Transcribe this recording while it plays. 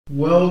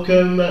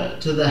Welcome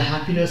to the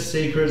Happiness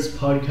Secrets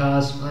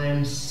podcast. I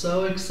am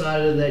so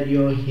excited that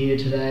you're here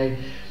today.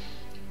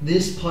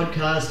 This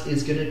podcast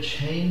is going to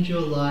change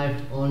your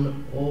life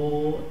on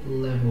all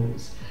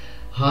levels.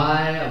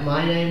 Hi,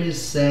 my name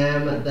is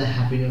Sam, the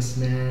Happiness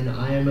Man.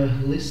 I am a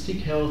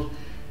holistic health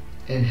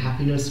and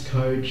happiness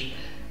coach,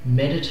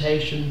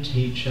 meditation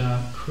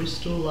teacher,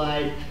 crystal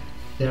light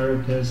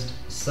therapist,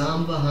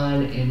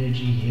 Samvahan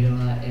energy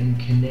healer, and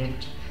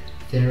connect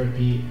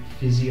therapy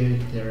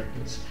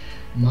physiotherapist.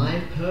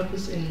 My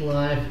purpose in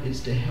life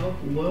is to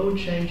help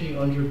world-changing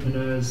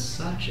entrepreneurs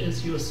such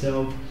as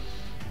yourself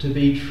to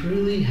be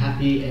truly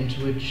happy and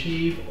to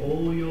achieve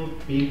all your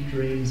big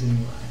dreams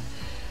in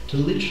life. To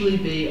literally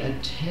be a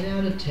 10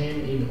 out of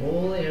 10 in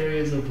all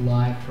areas of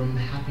life, from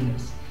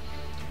happiness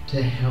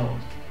to health,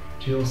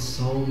 to your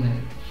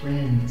soulmate,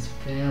 friends,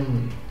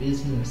 family,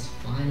 business,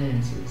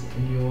 finances,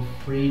 and your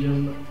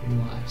freedom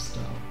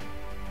lifestyle.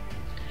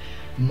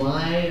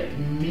 My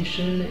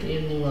mission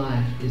in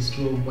life is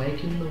to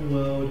awaken the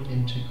world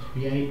and to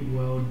create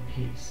world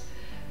peace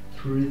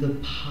through the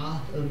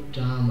path of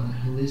Dharma,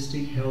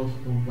 holistic health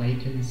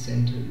awakened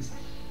centers,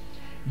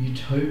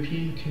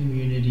 utopian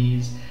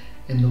communities,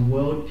 and the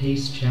World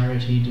Peace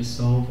Charity to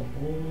solve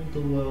all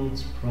the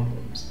world's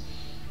problems.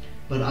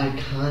 But I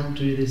can't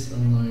do this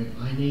alone.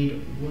 I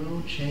need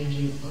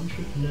world-changing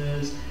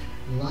entrepreneurs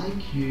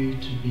like you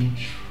to be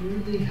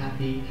truly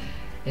happy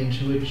and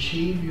to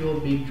achieve your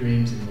big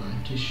dreams in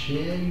life, to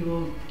share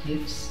your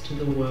gifts to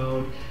the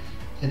world.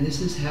 And this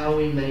is how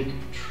we make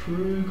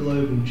true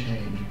global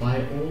change,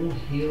 by all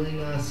healing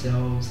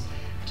ourselves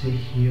to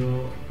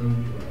heal the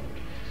world.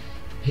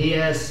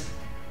 P.S.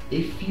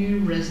 If you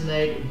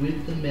resonate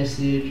with the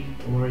message,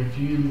 or if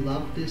you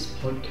love this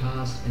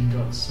podcast and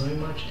got so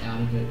much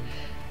out of it,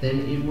 then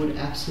it would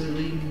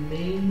absolutely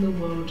mean the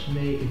world to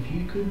me if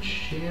you could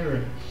share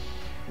it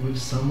with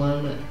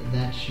someone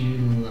that you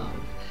love.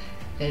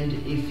 And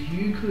if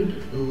you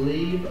could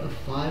leave a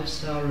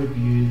 5-star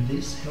review,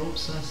 this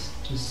helps us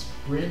to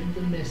spread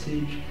the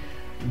message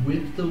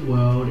with the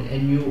world.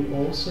 And you'll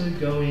also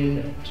go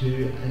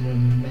into an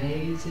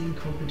amazing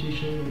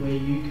competition where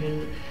you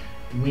can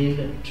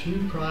win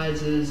 2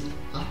 prizes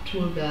up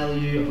to a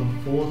value of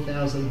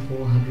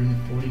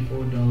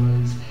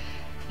 $4,444.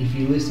 If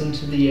you listen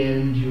to the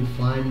end, you'll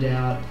find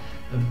out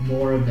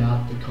more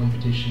about the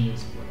competition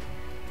as well.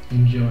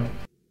 Enjoy.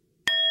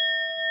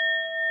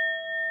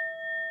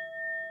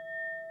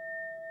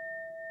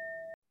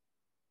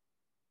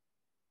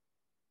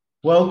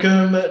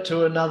 Welcome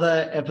to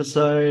another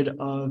episode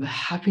of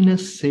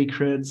Happiness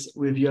Secrets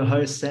with your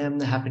host, Sam,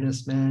 the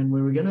Happiness Man,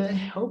 where we're going to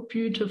help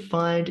you to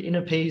find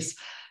inner peace,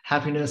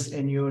 happiness,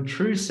 and your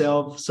true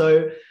self.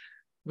 So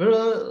we've got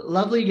a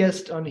lovely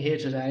guest on here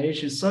today.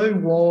 She's so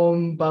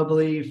warm,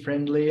 bubbly,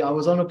 friendly. I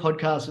was on a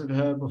podcast with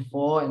her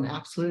before and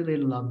absolutely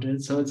loved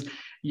it. So it's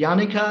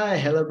Janneke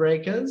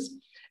Hellebrekers.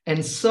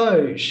 And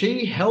so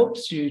she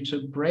helps you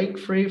to break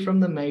free from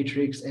the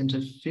matrix and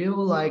to feel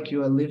like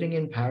you are living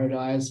in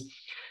paradise,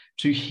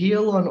 to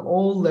heal on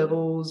all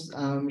levels.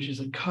 She's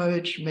a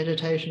coach,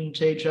 meditation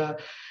teacher,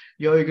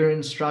 yoga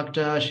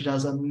instructor. She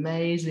does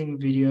amazing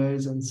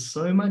videos and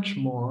so much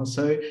more.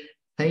 So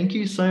thank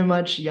you so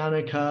much,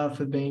 Janneke,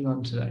 for being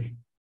on today.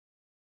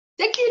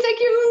 Thank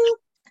you.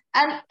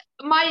 And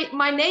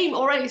my name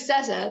already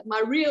says it.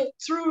 My real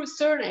true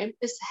surname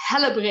is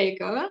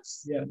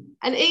Hellebrekers. Yeah.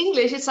 And in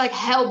English, it's like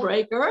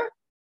Hellbreaker.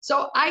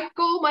 So I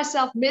call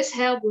myself Miss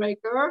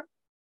Hellbreaker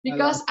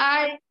because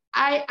I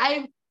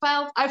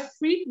felt I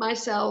freed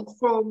myself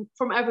from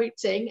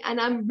everything,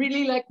 and I'm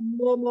really like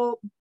more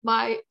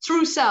my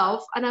true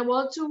self, and I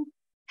want to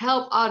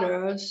help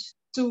others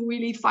to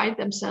really find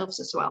themselves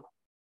as well.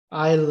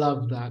 I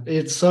love that.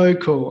 It's so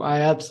cool. I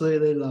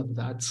absolutely love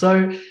that.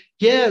 So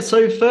yeah,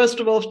 so first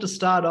of all, to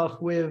start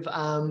off with,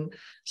 so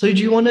do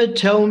you want to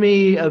tell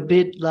me a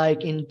bit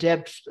like in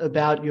depth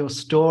about your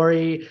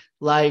story?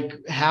 Like,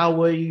 how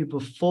were you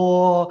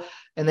before?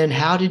 And then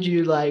how did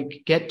you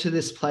like get to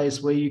this place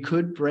where you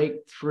could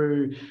break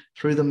through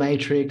the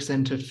matrix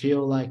and to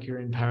feel like you're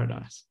in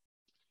paradise?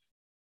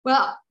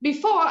 Well,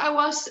 before I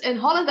was in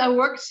Holland, I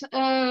worked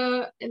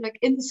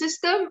in the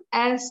system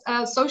as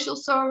a social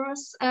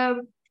service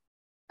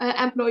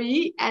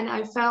employee, and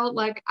I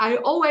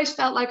always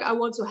felt like I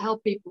want to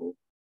help people,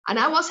 and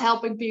I was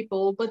helping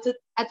people, but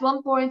at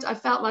one point I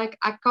felt like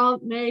I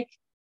can't make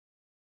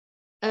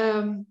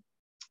I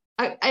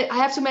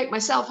have to make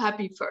myself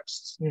happy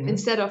first,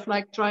 instead of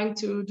like trying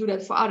to do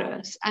that for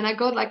others. And I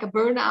got like a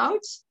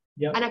burnout.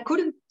 Yep. And I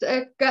couldn't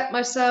get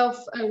myself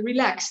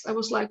relaxed. I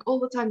was like all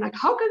the time like,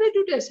 how can I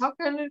do this? How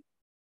can I?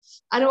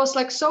 And it was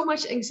like so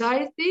much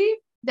anxiety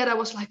that I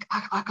was like,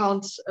 I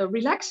can't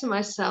relax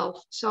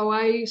myself. So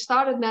I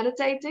started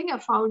meditating. I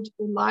found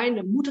online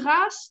the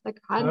mudras,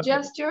 like hand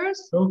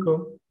gestures. So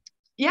cool.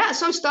 Yeah,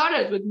 so I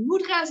started with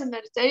mudras and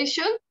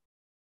meditation.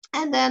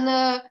 And then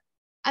I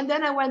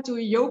went to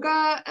a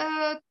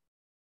yoga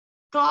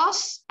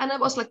class, and it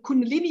was like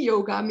Kundalini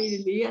yoga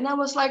immediately. And I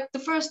was like, the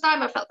first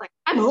time I felt like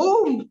I'm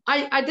home.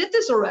 I did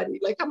this already.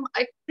 Like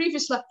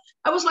previously,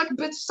 I was like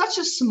such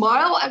a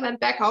smile. I went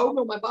back home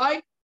on my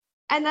bike.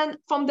 And then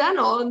from then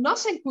on,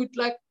 nothing could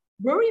like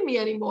worry me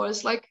anymore.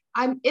 It's like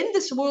I'm in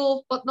this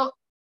world, but not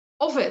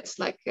of it.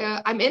 Like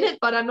I'm in it,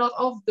 but I'm not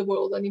of the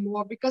world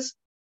anymore, because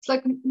it's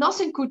like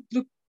nothing could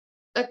look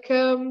like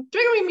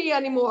triggering me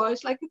anymore.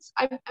 It's like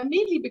I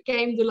immediately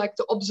became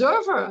the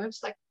observer. I was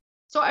like,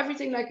 saw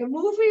everything like a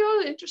movie.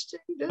 Oh, interesting.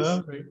 This.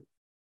 Perfect.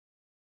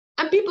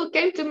 And people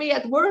came to me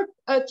at work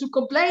to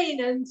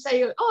complain and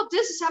say, oh,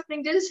 this is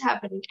happening, this is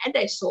happening. And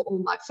they saw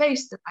on my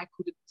face that I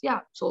couldn't,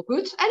 it's all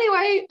good.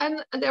 Anyway,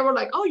 and they were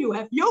like, oh, you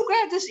have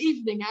yoga this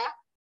evening, huh?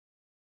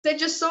 They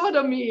just saw it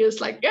on me. It's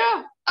like,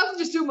 yeah, I'll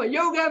just do my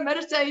yoga,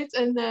 meditate,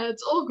 and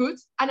it's all good.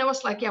 And I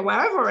was like, yeah,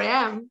 wherever I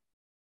am,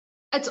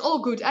 it's all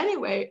good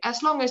anyway,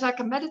 as long as I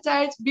can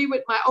meditate, be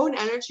with my own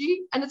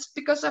energy. And it's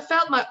because I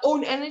felt my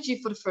own energy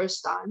for the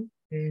first time.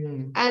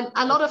 And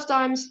a lot of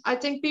times I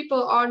think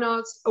people are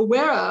not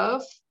aware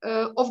of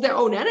their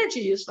own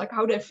energy. It's like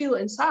how they feel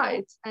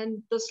inside,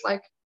 and just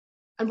like,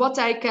 and what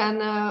they can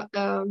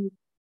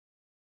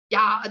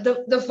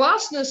the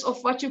vastness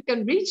of what you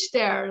can reach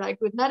there,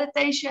 like with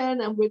meditation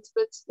and with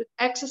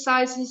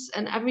exercises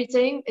and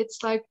everything.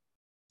 It's like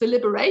the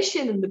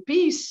liberation and the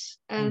peace.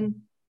 And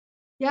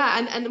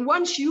and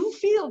once you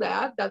feel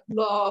that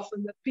love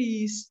and the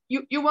peace,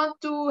 you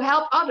want to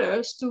help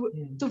others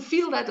to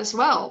feel that as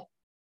well.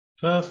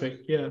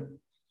 Perfect. Yeah.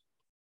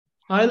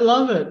 I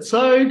love it.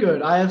 So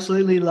good. I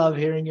absolutely love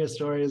hearing your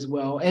story as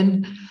well.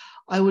 And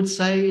I would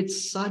say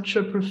it's such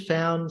a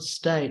profound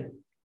state.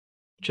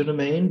 Do you know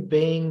what I mean?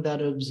 Being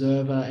that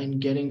observer and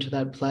getting to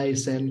that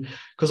place. And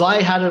because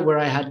I had it where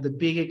I had the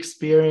big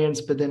experience,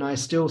 but then I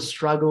still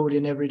struggled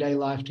in everyday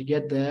life to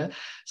get there.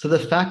 So the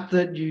fact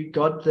that you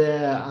got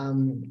there,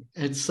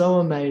 it's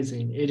so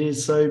amazing. It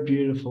is so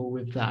beautiful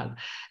with that.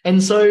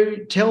 And so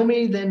tell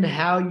me then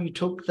how you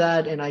took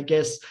that, and I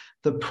guess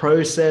the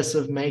process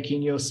of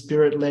making your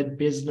spirit-led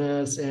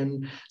business.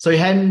 And so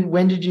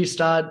when did you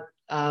start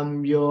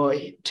your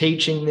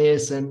teaching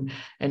this and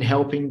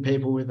helping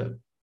people with it?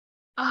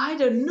 I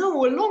don't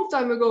know, a long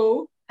time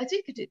ago. I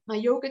think I did my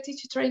yoga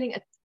teacher training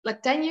at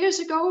like 10 years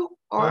ago,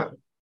 or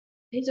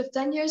 8 of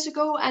 10 years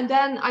ago. And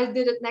then I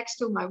did it next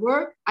to my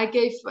work. I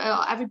gave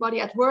everybody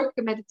at work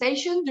a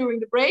meditation during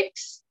the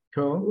breaks.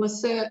 Cool. It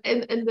was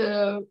in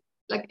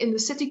the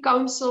city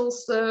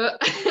councils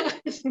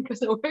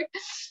because I work.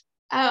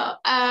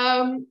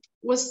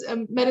 Was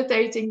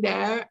meditating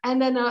there,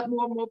 and then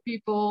more and more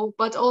people,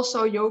 but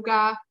also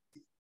yoga,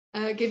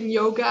 giving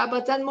yoga.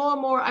 But then more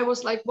and more I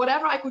was like,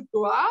 whatever I could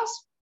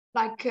grasp,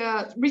 like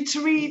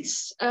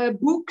retreats,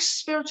 books,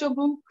 spiritual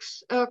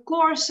books,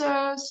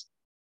 courses.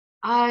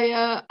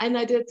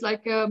 I did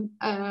like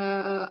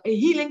a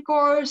healing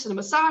course and a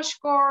massage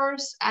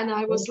course, and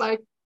I was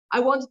like, I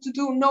wanted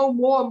to know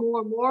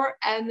more.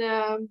 And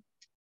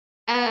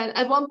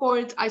at one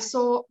point I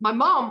saw my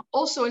mom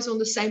also is on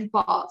the same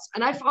path.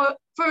 And I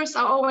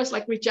always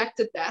like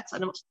rejected that.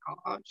 And I was like,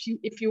 oh,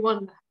 if you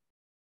want to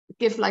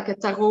give like a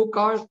tarot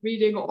card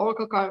reading or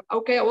oracle card,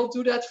 okay, I will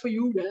do that for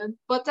you then.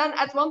 But then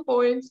at one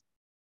point,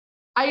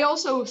 I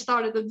also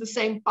started at the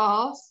same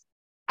path.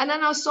 And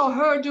then I saw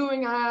her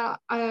doing a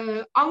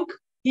Ankh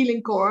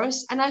healing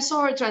course, and I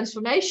saw her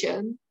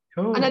transformation.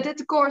 Cool. And I did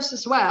the course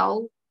as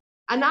well.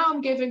 And now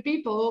I'm giving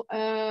people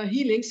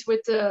healings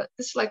with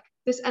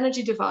this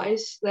energy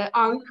device, the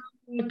Ankh.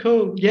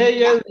 Cool. Yeah,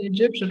 the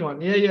Egyptian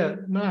one. Yeah.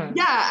 Nice.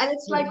 Yeah, and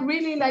it's like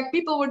really like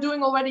people were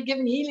doing already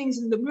giving healings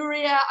in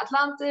Lemuria,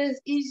 Atlantis,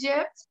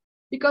 Egypt,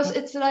 because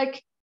it's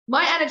like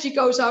my energy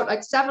goes out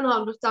like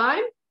 700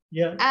 times.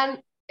 Yeah. And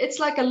it's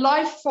like a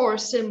life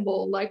force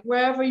symbol, like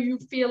wherever you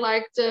feel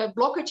like the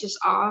blockages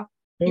are,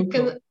 you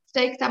can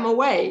take them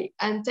away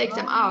and take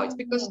them out,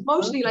 because it's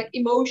mostly like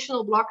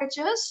emotional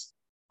blockages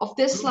of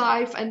this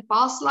life and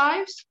past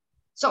lives.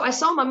 So I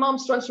saw my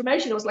mom's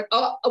transformation. I was like,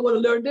 oh, I want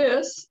to learn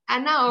this.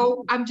 And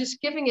now I'm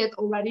just giving it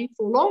already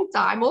for a long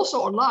time, also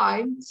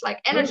online. It's like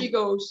energy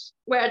goes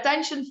where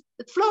attention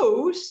it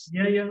flows.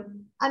 Yeah.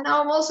 And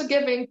now I'm also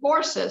giving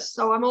courses.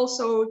 So I'm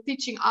also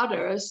teaching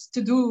others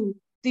to do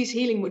these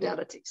healing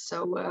modalities.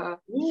 So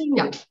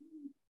yeah.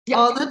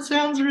 Oh, that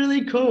sounds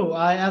really cool.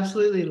 I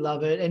absolutely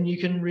love it. And you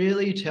can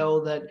really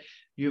tell that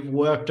you've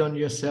worked on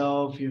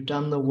yourself, you've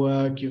done the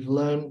work, you've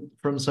learned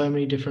from so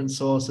many different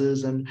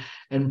sources and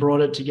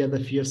brought it together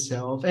for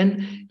yourself.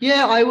 And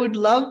yeah, I would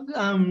love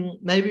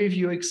maybe if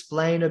you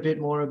explain a bit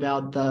more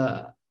about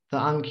the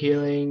Ankh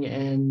healing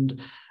and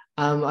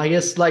I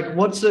guess like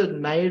what's it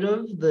made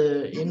of,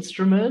 the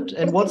instrument,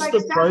 and what's like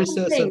the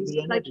process of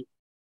the energy?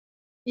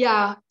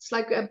 It's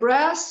like a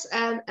brass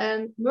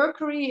and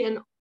mercury and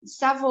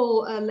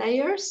several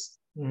layers.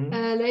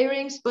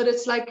 Layerings, but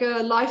it's like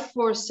a life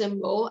force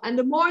symbol, and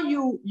the more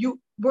you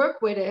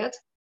work with it,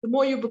 the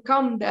more you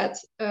become that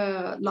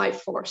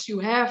life force. You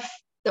have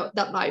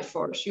that life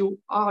force. You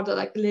are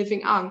like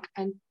living Ankh,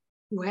 and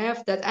you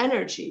have that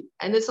energy.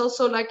 And it's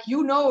also like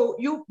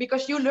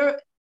because you learn.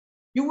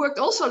 you worked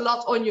also a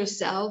lot on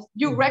yourself.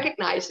 You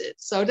recognize it.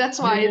 So that's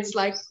why it's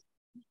like,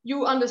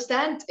 you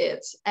understand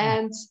it.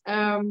 And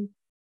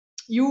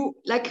you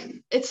like,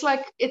 it's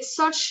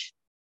such,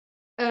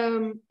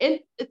 the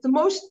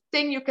most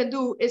thing you can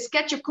do is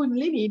get your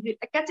kundalini,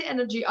 get the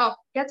energy up,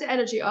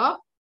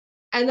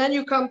 and then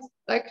you come,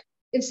 like,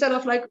 instead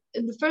of like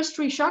in the first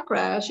 3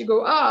 chakras, you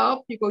go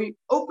up, you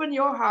open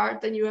your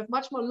heart, then you have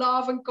much more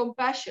love and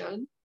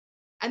compassion,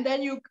 and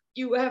then you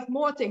have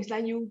more things,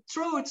 then your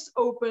throat's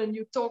open,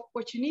 you talk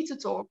what you need to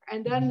talk,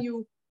 and then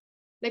you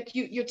like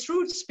your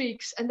truth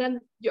speaks, and then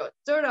your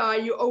third eye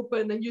you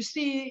open and you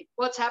see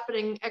what's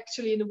happening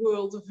actually in the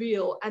world of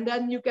real, and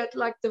then you get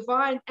like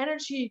divine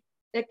energy,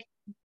 like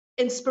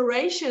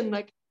inspiration,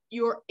 like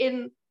you're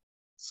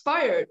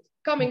inspired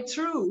coming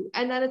through,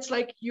 and then it's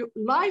like your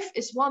life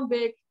is one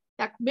big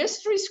like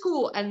mystery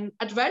school and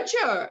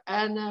adventure,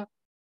 and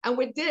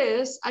with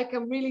this I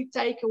can really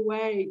take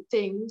away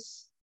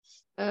things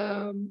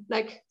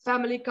like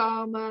family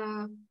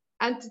karma,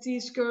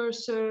 entities,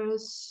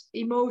 curses,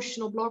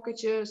 emotional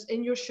blockages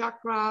in your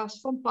chakras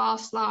from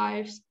past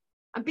lives,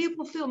 and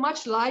people feel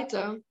much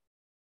lighter.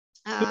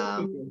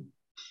 And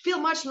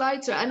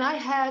I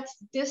had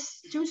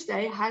this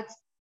Tuesday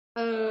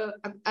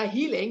a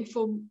healing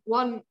from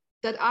one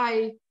that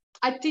I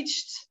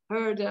teached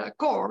her the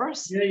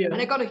course, and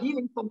I got a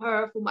healing from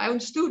her, from my own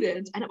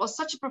student, and it was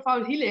such a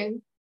profound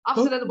healing.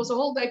 After that, it was a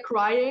whole day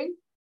crying,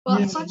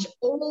 but such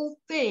old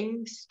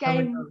things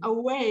came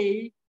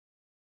away,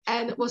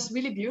 and it was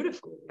really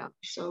beautiful. Yeah,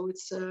 so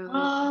it's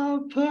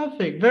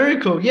perfect, very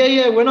cool.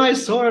 When I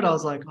saw it, I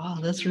was like, oh,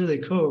 that's really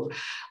cool.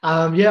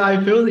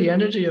 I feel the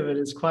energy of it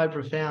is quite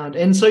profound.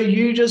 And so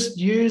you just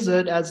use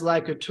it as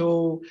like a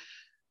tool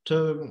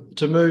to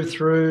move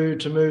through,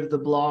 to move the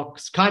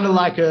blocks, kind of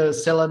like a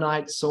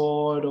selenite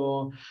sword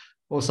or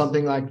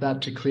something like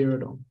that, to clear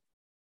it all.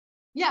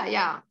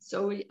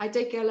 So I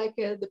take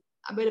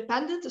with a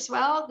pendant as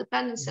well. The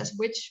pendant says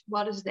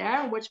what is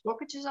there and which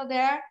blockages are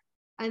there,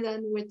 and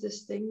then with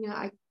this thing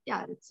it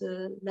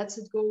lets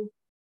it go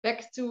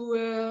back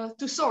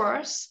to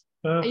source.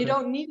 And you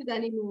don't need it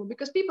anymore,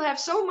 because people have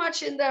so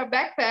much in their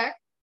backpack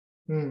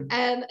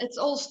and it's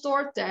all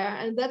stored there,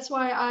 and that's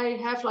why I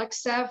have like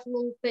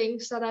several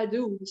things that I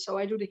do. So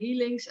I do the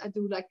healings, I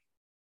do like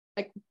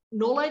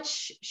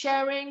knowledge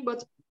sharing,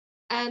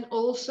 and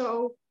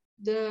also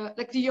the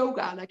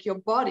yoga. Like, your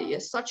body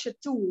is such a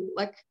tool,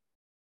 like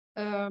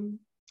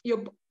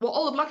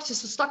all the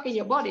blockages are stuck in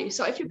your body.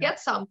 So if you get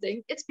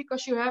something, it's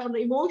because you have an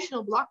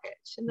emotional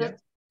blockage, and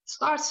that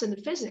starts in the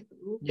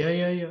physical.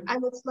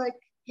 And it's like,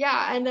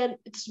 and then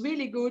it's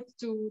really good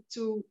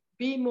to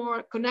be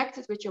more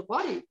connected with your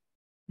body.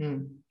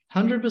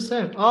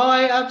 100%. Oh,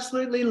 I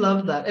absolutely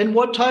love that. And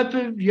what type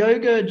of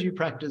yoga do you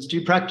practice? Do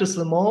you practice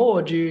them all,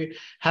 or do you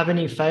have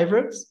any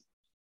favorites?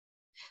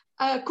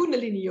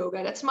 Kundalini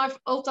yoga, that's my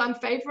all-time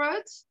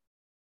favorite.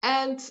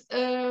 And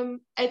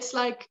it's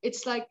like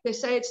they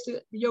say, it's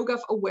the yoga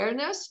of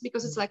awareness,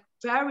 because it's like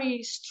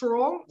very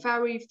strong,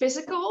 very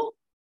physical,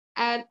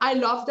 and I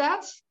love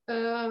that.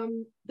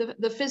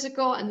 The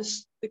physical and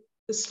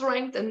the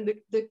strength and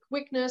the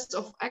quickness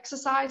of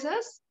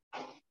exercises,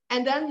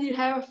 and then you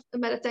have a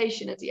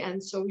meditation at the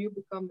end, so you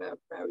become very,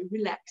 very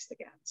relaxed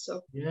again.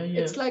 So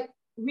it's like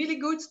really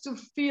good to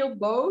feel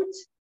both.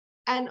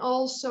 And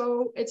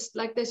also it's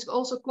like, they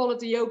also call it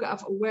the yoga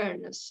of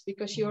awareness,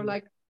 because you're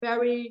like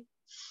very,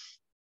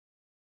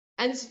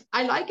 and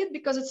I like it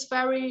because it's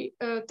very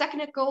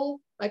technical.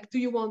 Like, do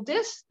you want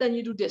this? Then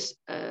you do this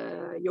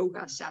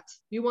yoga set.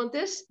 Do you want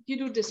this? You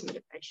do this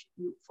meditation.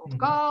 For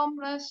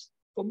calmness,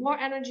 for more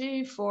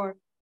energy, for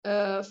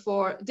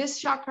this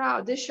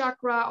chakra,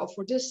 or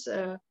for this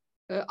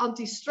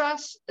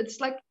anti-stress. It's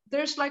like,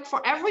 there's like,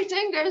 for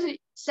everything there's a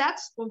set,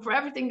 for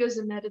everything there's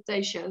a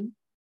meditation.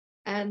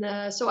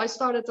 And so I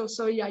started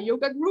also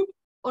yoga group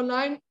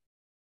online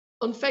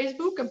on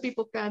Facebook, and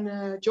people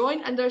can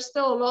join, and there's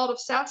still a lot of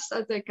sets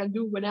that they can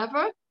do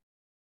whenever.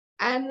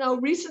 And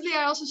recently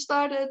I also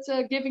started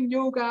giving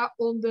yoga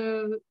on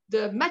the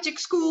magic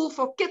school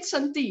for kids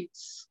and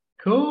teens.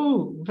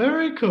 Cool,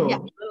 very cool. I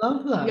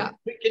love that.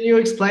 Can you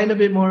explain a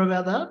bit more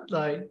about that?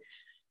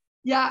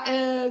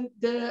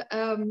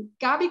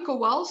 Gabi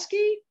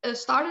Kowalski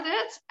started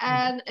it,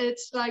 and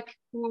it's like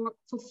for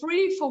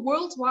free, for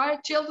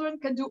worldwide. Children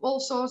can do all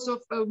sorts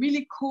of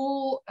really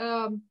cool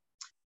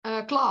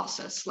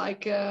classes,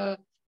 like a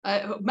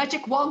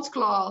magic wand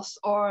class,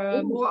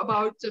 or more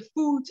about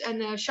food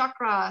and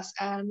chakras,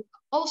 and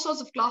all sorts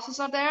of classes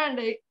are there,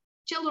 and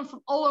children from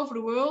all over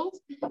the world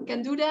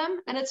can do them.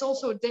 And it's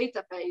also a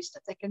database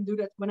that they can do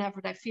that whenever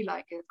they feel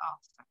like it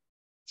after.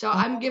 So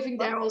I'm giving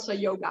there also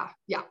yoga.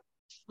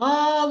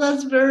 Oh,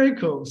 that's very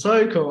cool.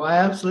 So cool. I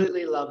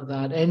absolutely love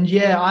that. And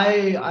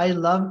I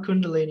love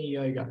Kundalini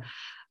yoga.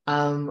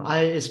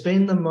 It's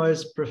been the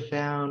most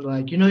profound,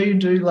 like, you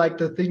do like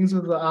the things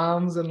with the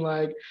arms and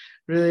like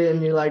really,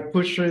 and you like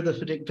push through the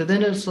fatigue, but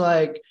then it's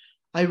like,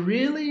 I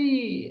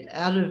really,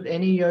 out of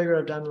any yoga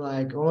I've done,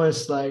 like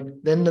almost like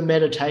then the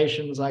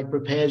meditations like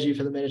prepares you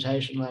for the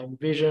meditation, like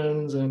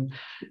visions and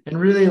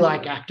really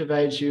like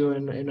activates you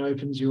and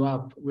opens you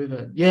up with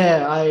it.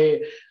 Yeah,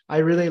 I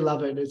really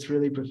love it. It's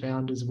really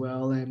profound as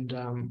well.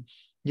 And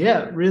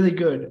yeah, really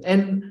good.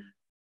 And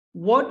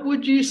what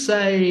would you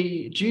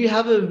say, do you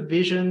have a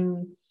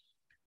vision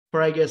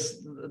for, I guess,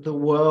 the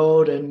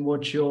world and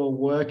what you're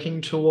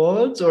working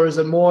towards? Or is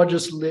it more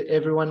just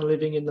everyone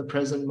living in the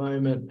present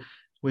moment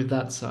with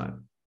that side?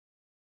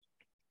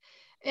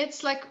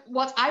 It's like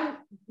what I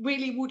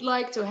really would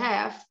like to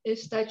have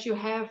is that you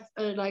have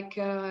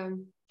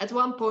at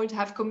one point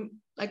have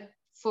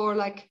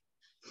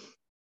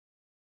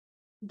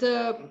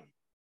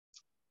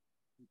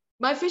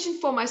my vision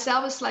for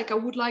myself is like I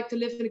would like to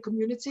live in a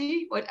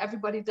community with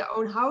everybody their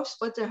own house,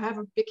 but they have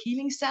a big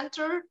healing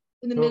center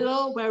in the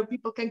middle where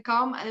people can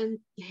come and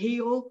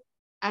heal,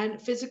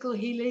 and physical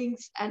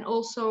healings and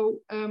also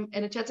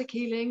energetic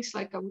healings.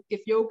 Like I would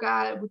give yoga,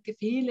 I would give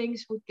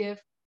healings, would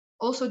give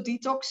also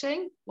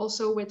detoxing,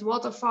 also with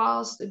water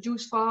fast,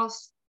 juice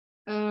fast,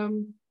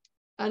 and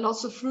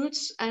lots of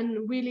fruits,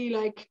 and really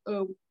like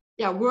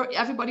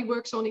everybody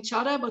works on each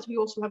other, but we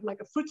also have like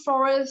a fruit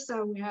forest,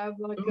 and we have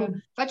like a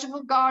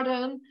vegetable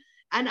garden,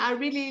 and I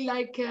really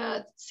like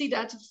see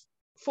that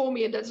for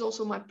me, and that's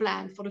also my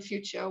plan for the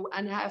future,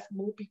 and I have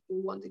more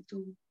people wanting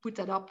to put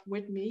that up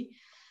with me.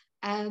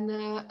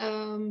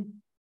 And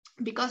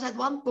because at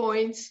one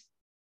point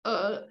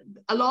a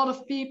lot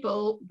of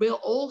people will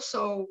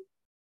also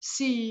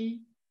see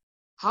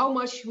how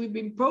much we've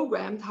been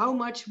programmed, how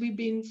much we've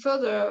been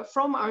further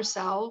from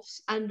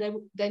ourselves, and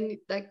then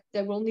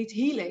they will need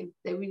healing.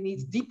 They will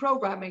need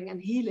deprogramming and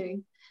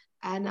healing,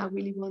 and I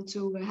really want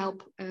to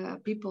help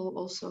people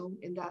also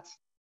in that.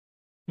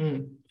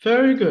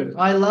 Very good.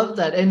 I love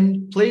that,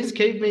 and please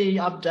keep me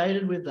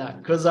updated with that,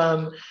 because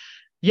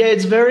yeah,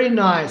 it's very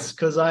nice,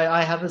 because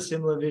I have a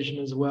similar vision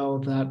as well.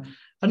 That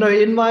I know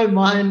in my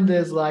mind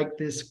there's like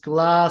this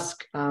glass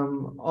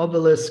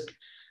obelisk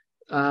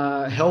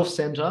health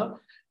center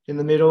in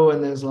the middle,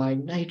 and there's like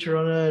nature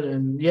on it,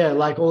 and yeah,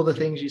 like all the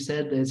things you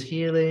said, there's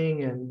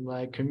healing and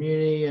like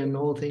community and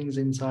all things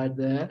inside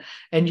there.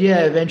 And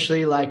yeah,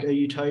 eventually like a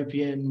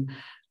utopian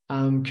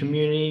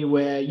community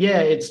where yeah,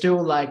 it's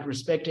still like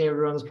respecting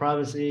everyone's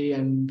privacy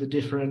and the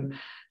different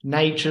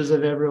natures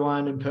of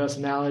everyone and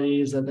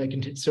personalities, that they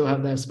can still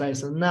have their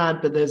space in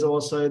that, but there's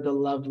also the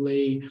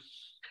lovely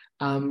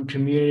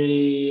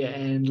community,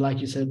 and like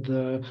you said,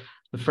 the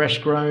fresh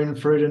grown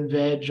fruit and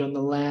veg on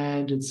the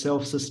land. It's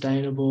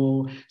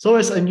self-sustainable. It's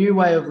almost a new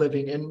way of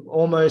living. And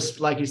almost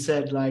like you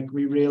said, like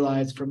we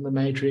realize from the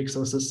matrix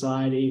or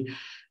society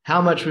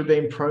how much we've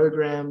been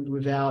programmed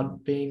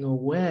without being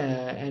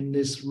aware. And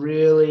this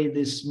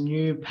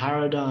new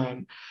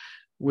paradigm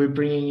we're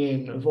bringing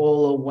in of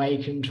all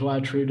awaken to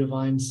our true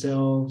divine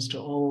selves, to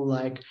all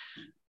like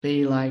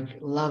be like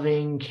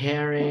loving,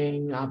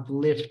 caring,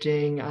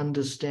 uplifting,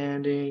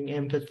 understanding,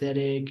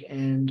 empathetic.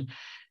 And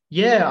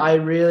yeah, I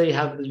really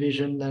have the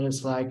vision that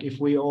it's like if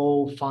we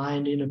all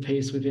find inner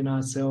peace within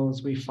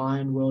ourselves, we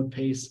find world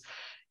peace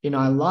in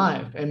our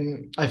life.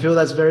 And I feel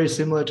that's very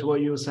similar to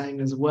what you were saying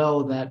as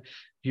well, that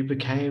you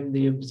became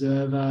the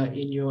observer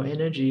in your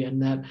energy,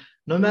 and that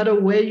no matter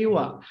where you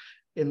are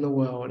in the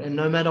world, and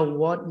no matter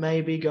what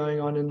may be going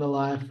on in the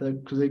life,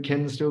 that because it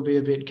can still be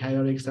a bit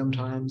chaotic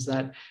sometimes,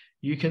 that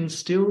you can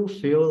still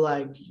feel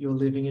like you're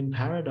living in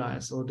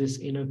paradise or this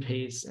inner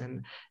peace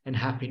and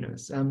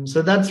happiness.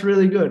 So that's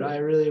really good. I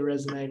really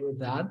resonate with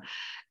that.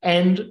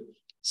 And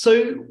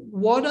so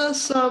what are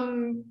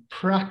some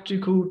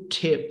practical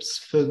tips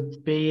for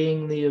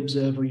being the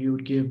observer you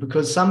would give?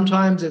 Because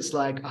sometimes it's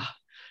like,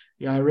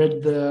 I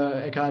read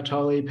the Eckhart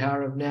Tolle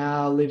Power of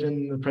Now, live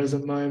in the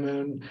present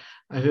moment.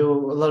 I feel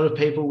a lot of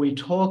people, we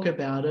talk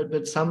about it,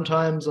 but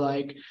sometimes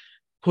like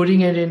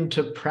putting it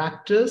into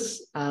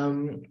practice,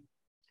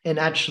 and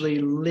actually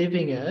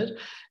living it.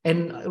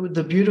 And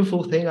the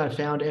beautiful thing I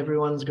found,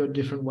 everyone's got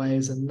different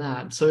ways in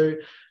that. So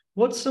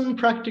what's some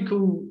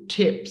practical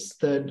tips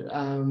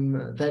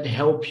that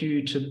help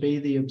you to be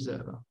the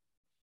observer?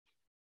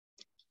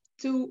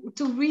 To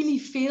really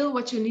feel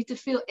what you need to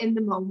feel in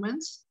the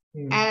moment,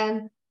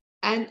 and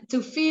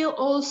to feel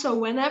also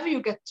whenever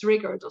you get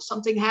triggered or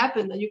something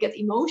happened and you get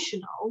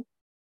emotional,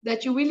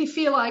 that you really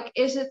feel like,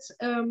 is it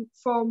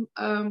from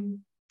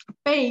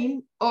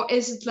pain, or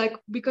is it like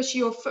because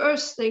your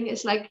first thing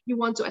is like you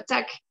want to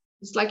attack?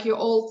 It's like your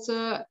old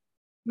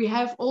we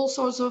have all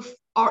sorts of,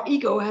 our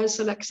ego has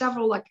like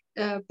several like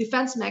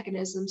defense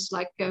mechanisms,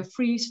 like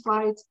freeze,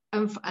 fight,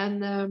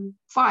 and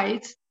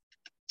fight,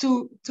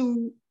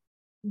 to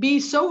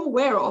be so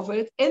aware of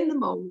it in the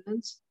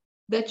moment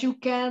that you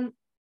can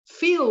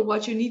feel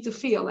what you need to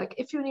feel. Like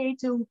if you need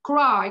to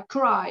cry,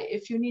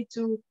 if you need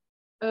to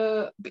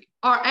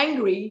are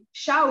angry,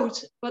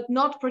 shout, but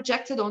not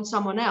project it on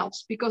someone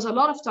else. Because a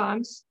lot of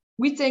times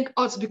we think,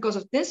 oh, it's because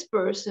of this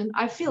person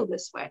I feel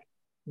this way.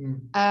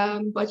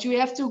 But you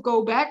have to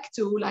go back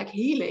to like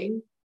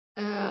healing.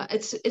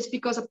 It's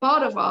because a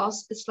part of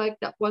us, it's like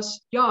that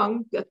was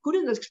young, that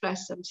couldn't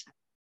express themselves.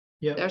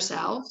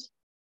 themselves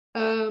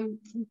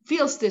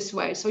feels this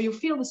way. So you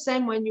feel the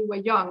same when you were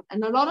young.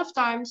 And a lot of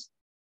times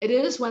it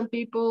is when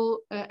people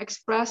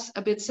express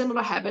a bit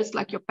similar habits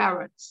like your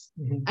parents.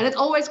 And it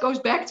always goes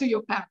back to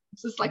your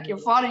parents. It's like your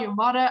father, your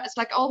mother. It's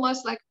like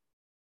almost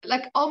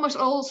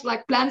all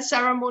like plant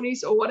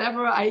ceremonies or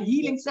whatever,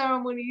 healing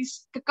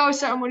ceremonies, cacao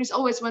ceremonies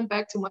always went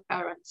back to my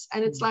parents.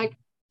 And it's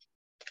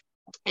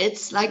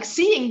like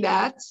seeing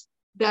that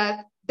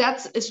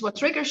is what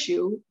triggers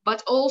you,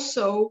 but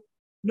also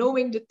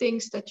knowing the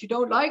things that you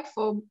don't like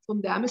from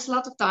them is a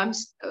lot of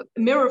times a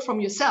mirror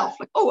from yourself.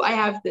 Like, oh, I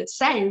have the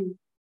same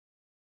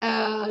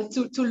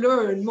to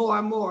learn more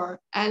and more.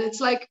 And it's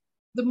like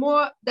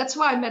that's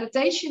why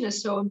meditation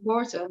is so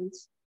important,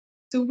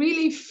 to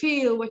really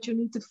feel what you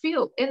need to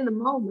feel in the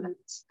moment,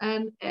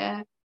 and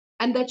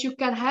that you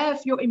can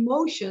have your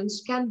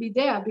emotions can be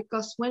there,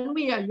 because when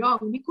we are young,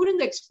 we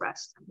couldn't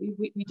express them.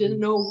 We didn't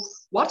know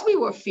what we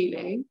were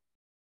feeling.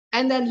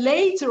 And then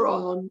later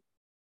on,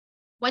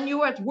 when you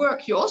were at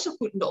work, you also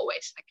couldn't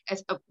always,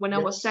 when I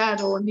was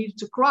sad or needed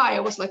to cry,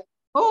 I was like,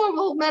 oh, I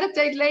will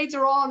meditate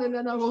later on and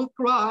then I will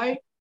cry.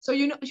 So,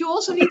 you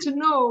also need to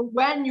know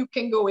when you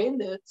can go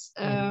in it,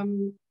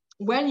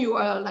 when you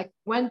are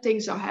when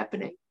things are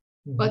happening.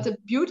 But the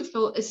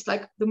beautiful is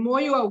the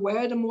more you are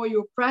aware, the more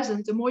you're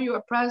present,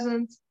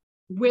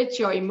 with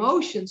your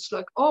emotions.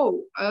 Like,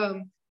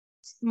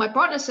 my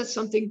partner said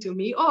something to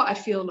me. Oh, I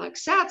feel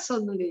sad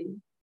suddenly.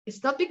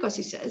 It's not because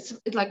he said,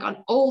 it's like an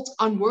old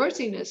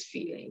unworthiness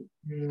feeling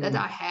that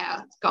I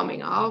had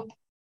coming up.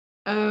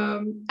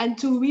 And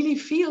to really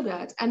feel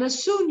that. And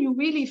as soon you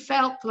really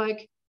felt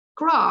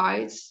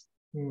cried,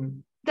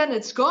 then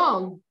it's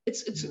gone.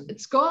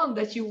 It's gone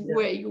that you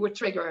were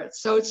triggered.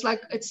 So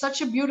it's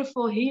such a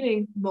beautiful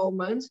healing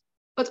moment,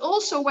 but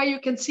also where you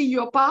can see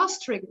your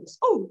past triggers.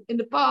 Oh, in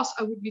the past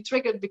I would be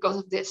triggered because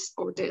of this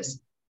or this.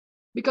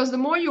 Because the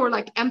more you're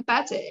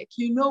empathic,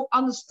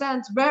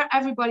 understand where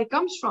everybody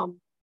comes from.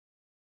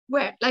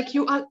 Where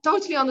you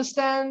totally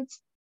understand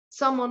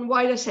someone,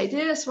 why they say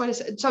this, why they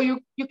say, so you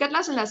get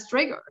less and less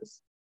triggers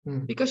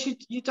because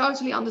you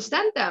totally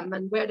understand them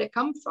and where they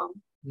come from.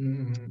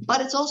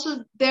 But it's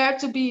also there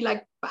to be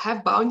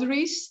have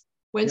boundaries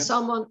when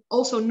someone,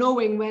 also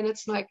knowing when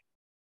it's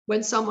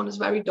when someone is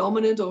very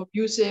dominant or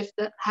abusive,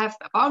 that have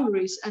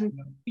boundaries, and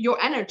your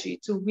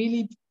energy to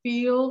really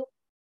feel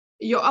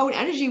your own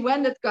energy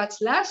when it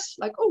gets less,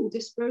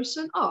 this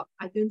person,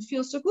 I didn't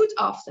feel so good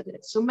after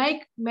this. So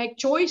make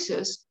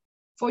choices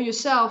for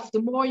yourself.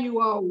 The more you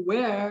are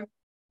aware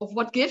of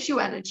what gives you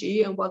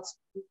energy and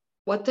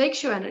what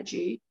takes you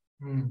energy,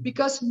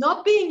 because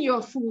not being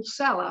your full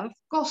self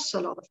costs a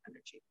lot of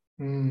energy.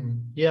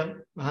 Yeah,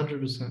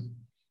 100%.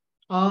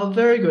 Oh,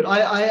 very good.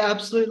 I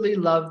absolutely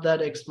love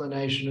that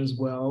explanation as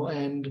well.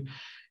 And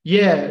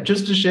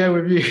just to share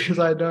with you, because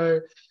I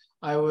know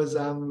I was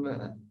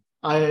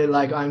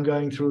I'm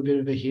going through a bit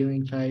of a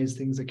healing phase.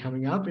 Things are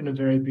coming up in a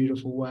very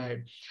beautiful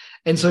way.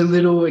 And so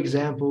little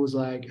examples,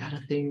 I had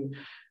a thing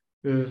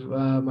with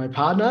my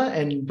partner,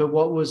 but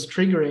what was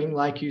triggering,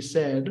 like you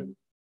said,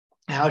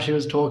 how she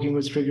was talking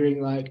was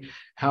triggering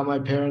how my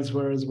parents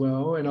were as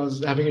well. And I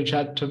was having a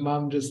chat to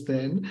mum just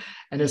then,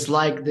 and it's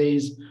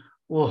these,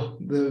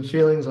 the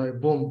feelings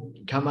boom,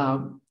 come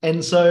up.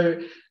 And so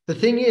the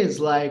thing is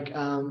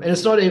and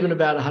it's not even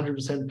about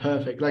 100%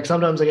 perfect.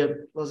 Sometimes I get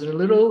lost in a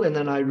little, and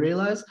then I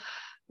realize,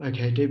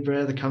 okay, deep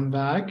breath, come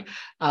back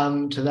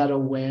to that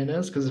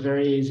awareness, because it's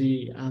very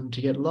easy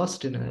to get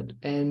lost in it.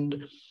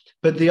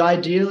 But the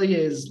ideally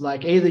is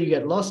either you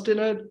get lost in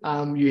it,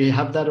 you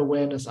have that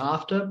awareness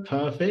after,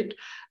 perfect,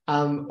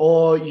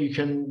 or you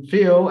can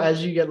feel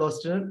as you get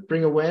lost in it,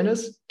 bring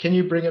awareness. Can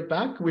you bring it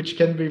back, which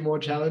can be more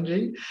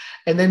challenging?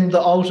 And then the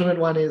ultimate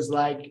one is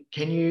are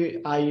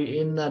you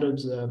in that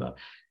observer?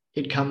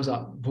 It comes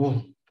up,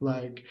 boom,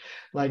 like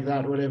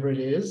that, whatever it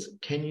is.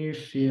 Can you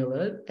feel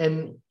it?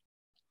 And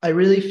I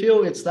really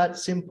feel it's that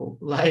simple,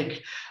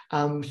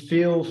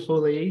 feel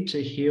fully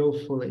to heal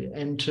fully,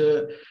 and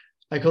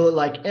I call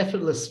it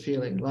effortless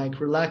feeling,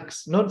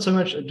 relax, not so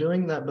much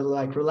doing that, but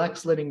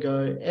relax, letting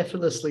go,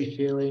 effortlessly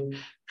feeling,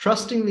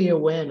 trusting the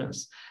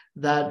awareness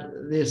that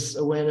this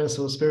awareness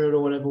or spirit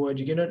or whatever word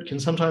you get it can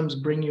sometimes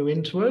bring you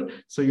into it.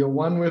 So you're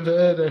one with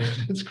it and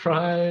it's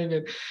crying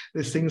and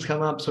these things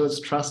come up. So it's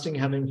trusting,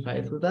 having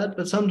faith with that.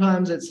 But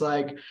sometimes it's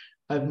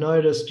I've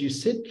noticed you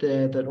sit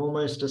there, that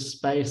almost a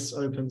space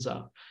opens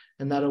up,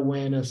 and that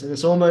awareness, and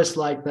it's almost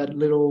like that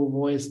little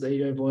voice, the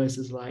ego voice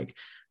is a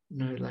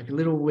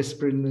little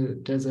whisper in the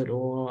desert,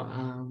 or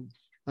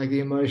the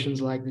emotions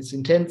this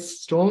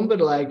intense storm,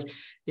 but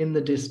in the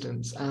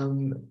distance,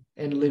 and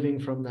living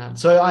from that.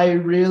 So I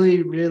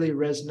really, really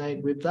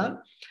resonate with that.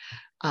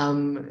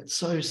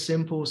 So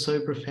simple, so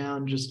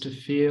profound, just to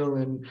feel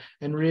and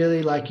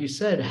really, like you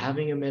said,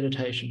 having a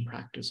meditation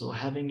practice or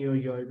having your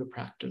yoga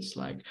practice,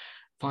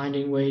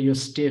 finding where you're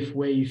stiff,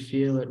 where you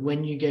feel it,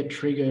 when you get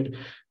triggered,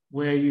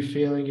 Where are you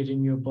feeling it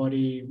in your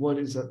body? What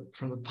is it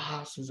from the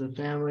past? Is it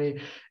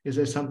family? Is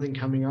there something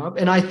coming up?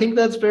 And I think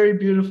that's very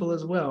beautiful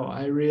as well.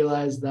 I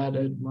realized that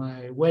at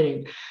my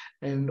wedding,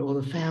 and all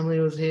the family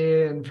was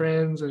here and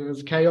friends, and it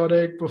was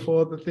chaotic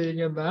before the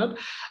thing and that.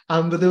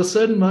 But there were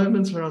certain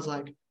moments where I was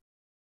like,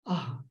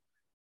 oh,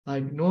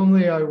 like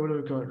normally I would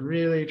have got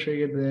really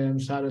triggered there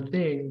and started a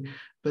thing,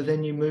 but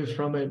then you move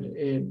from it,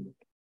 it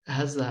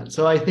has that.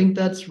 So I think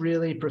that's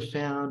really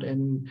profound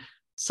and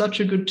such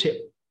a good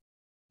tip,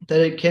 that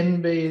it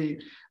can be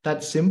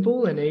that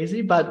simple and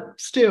easy, but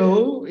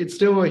still, it's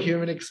still a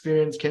human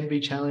experience, can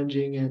be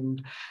challenging,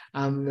 and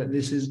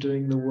this is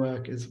doing the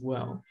work as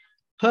well.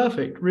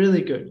 Perfect,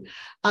 really good.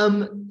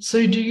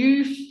 So do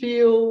you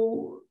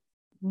feel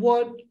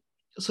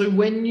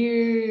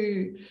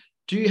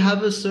do you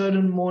have a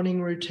certain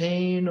morning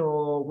routine,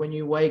 or when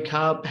you wake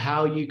up,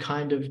 how you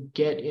kind of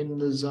get in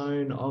the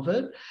zone of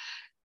it?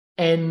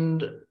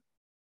 And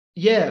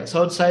yeah,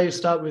 so I'd say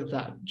start with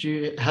that. Do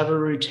you have a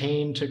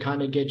routine to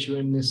kind of get you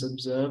in this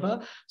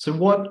observer? So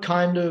what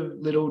kind of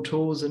little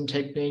tools and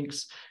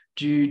techniques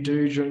do you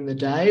do during the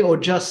day? Or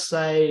just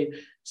say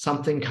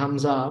something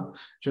comes up,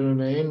 do you know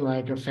what I mean?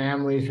 Like a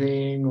family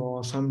thing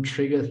or some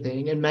trigger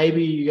thing, and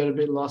maybe you get a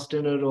bit lost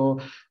in it, or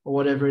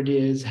whatever it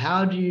is.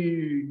 How do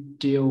you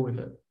deal with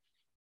it?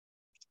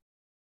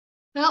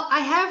 Well,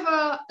 I have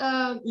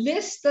a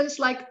list that is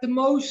like the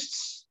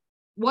most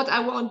what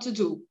I want to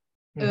do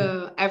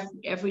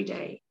every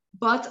day.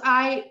 But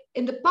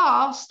in the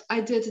past, I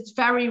did it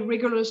very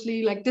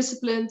rigorously, like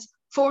disciplined.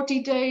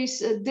 40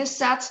 days this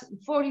set,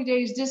 40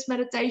 days this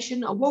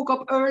meditation. I woke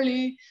up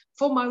early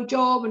for my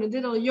job, and I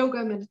did all yoga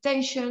and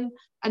meditation,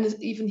 and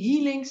even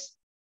healings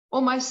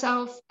on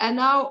myself. And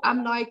now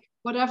I'm like,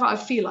 whatever I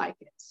feel like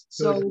it.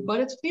 So,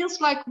 but it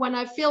feels like when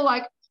I'm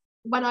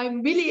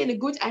really in a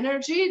good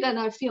energy, then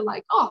I feel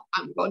like, oh,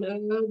 I'm gonna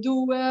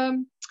do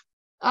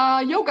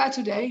yoga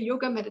today,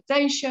 yoga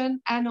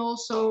meditation. And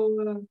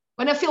also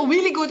when I feel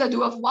really good, I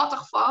do a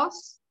water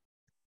fast.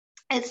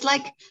 It's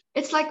like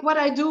what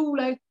I do,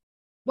 like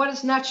what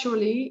is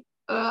naturally,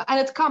 and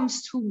it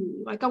comes to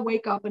me, like I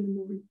wake up in the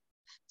morning.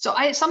 So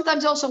I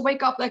sometimes also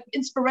wake up like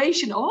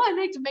inspiration. Oh, I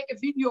need to make a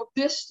video of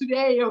this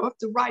today, or have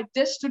to write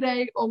this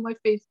today on my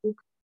Facebook.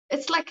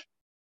 It's like,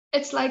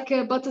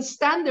 but the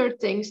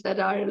standard things that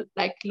I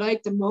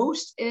like the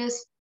most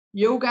is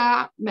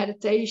yoga,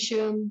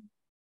 meditation,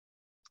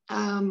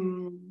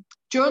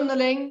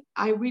 journaling.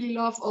 I really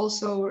love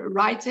also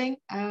writing,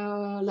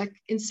 like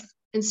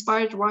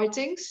inspired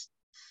writings,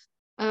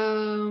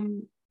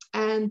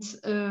 and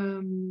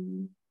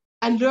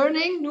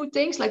learning new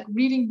things, like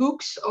reading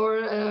books, or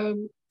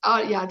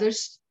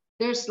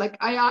there's like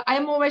I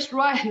am always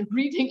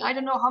reading. I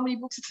don't know how many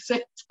books at the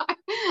same time,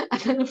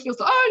 and then I feel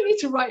so, I need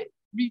to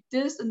read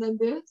this and then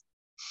this.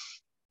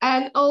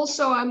 And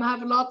also I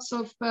have lots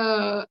of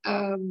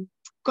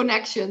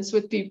connections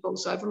with people.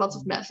 So I have lots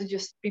of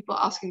messages, people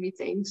asking me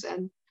things,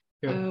 and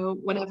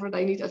whenever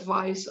they need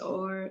advice,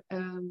 or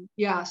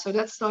so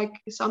that's like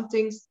some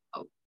things.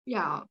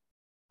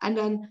 And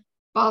then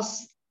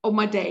pass on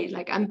my day,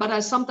 but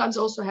I sometimes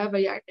also have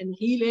a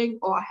healing,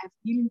 or I have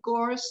healing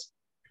course.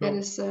 That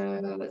is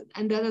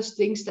and that is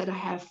things that I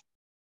have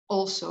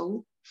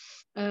also.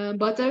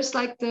 But there's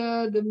like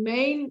the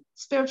main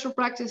spiritual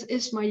practice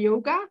is my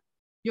yoga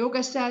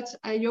set,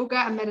 yoga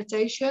and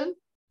meditation.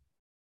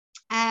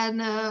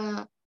 And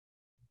I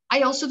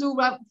also do,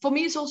 for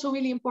me, it's also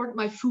really important,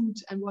 my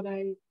food and what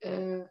and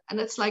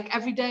it's like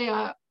every day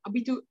I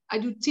do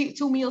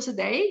 2 meals a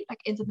day, like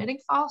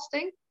intermittent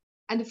fasting.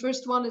 And the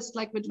first one is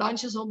like with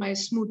lunches on my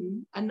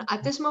smoothie. And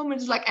at this moment,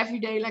 it's like every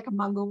day, like a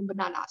mango and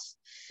bananas.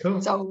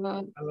 Cool. So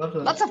I love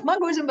that. Lots of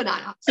mangoes and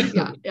bananas.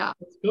 Yeah.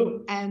 That's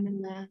cool.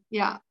 And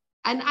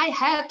and I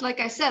had,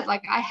 like I said,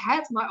 like I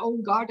had my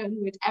own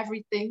garden with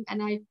everything,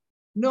 and I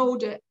know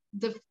the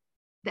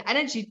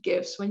energy it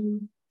gives when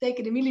you take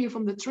it immediately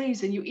from the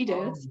trees and you eat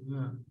it.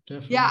 Yeah,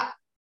 definitely. Yeah,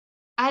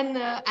 and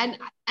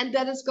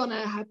that is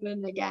gonna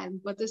happen again.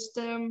 But it's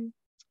so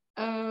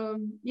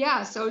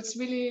it's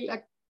really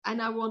like, and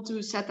I want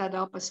to set that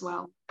up as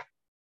well.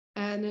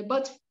 And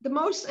but the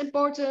most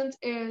important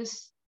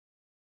is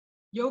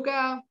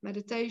yoga,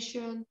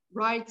 meditation,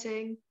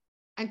 writing,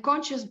 and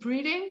conscious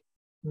breathing.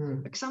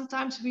 Like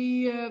sometimes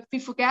we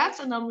forget,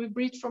 and then we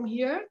breathe from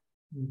here.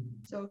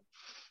 So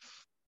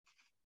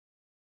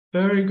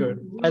very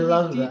good. I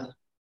love that.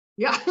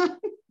 Yeah.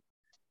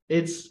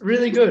 It's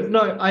really good.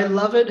 No, I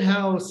love it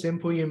how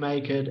simple you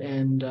make it.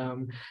 And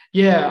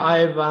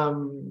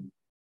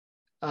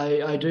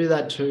I do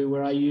that too,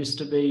 where I used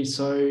to be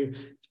so,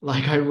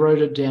 like, I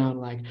wrote it down,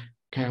 like,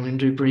 okay, I'm going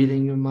to do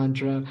breathing and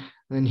mantra, and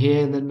then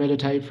here, and then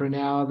meditate for an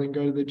hour, then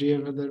go to the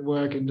gym, and then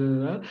work and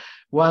do that.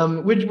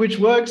 Which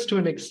works to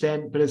an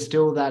extent, but it's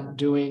still that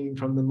doing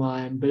from the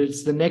mind. But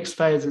it's the next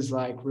phase is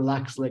like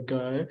relax, let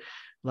go,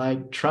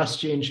 like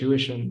trust your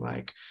intuition.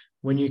 Like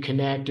when you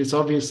connect, it's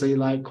obviously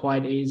like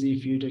quite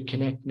easy for you to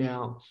connect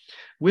now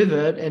with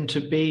it, and to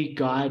be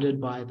guided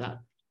by that.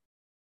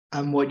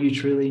 What you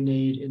truly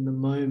need in the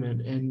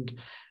moment. And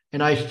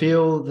And I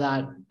feel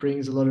that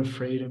brings a lot of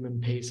freedom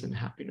and peace and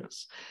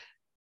happiness.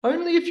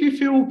 Only if you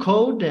feel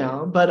called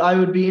now, but I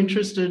would be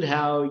interested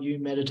how you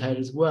meditate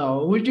as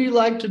well. Would you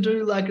like to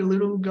do like a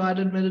little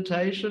guided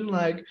meditation,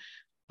 like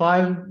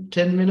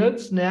 5-10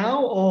 minutes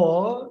now,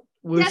 or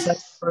we'll save it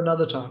Yes. for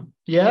another time?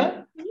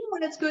 Yeah? Oh,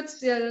 that's good.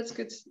 Yeah, that's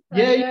good.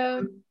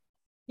 Yeah.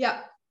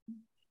 Yeah.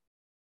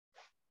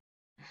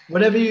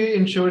 Whatever you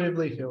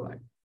intuitively feel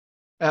like,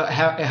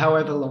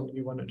 however long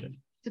you want to do.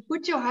 To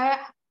put your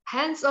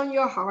hands on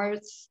your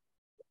heart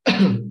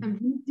and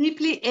breathe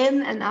deeply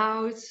in and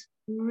out,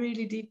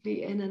 really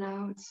deeply in and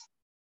out.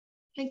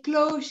 And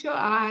close your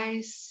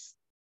eyes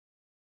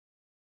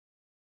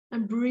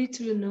and breathe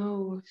to the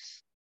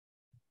nose.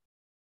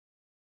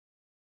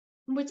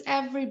 And with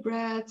every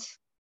breath,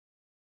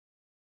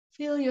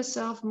 feel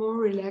yourself more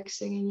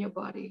relaxing in your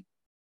body.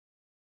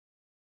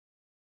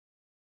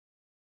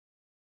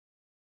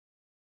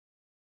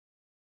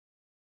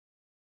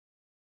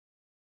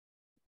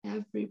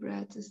 Every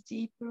breath is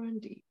deeper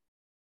and deeper.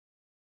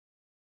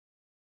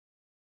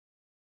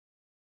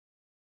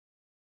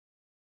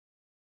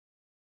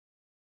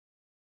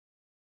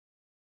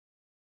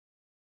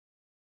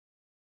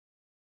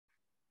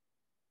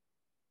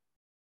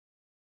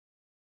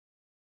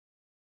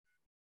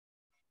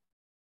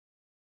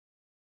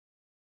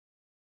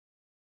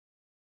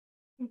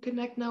 And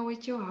connect now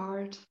with your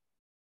heart.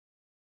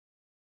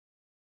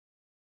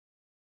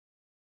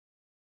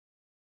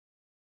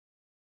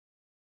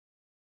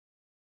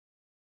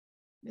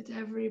 With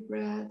every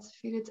breath,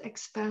 feel it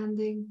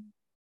expanding.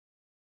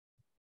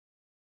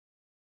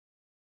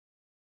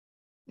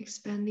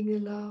 Expanding the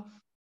love.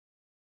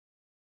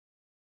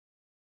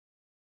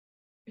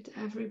 With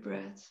every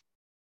breath.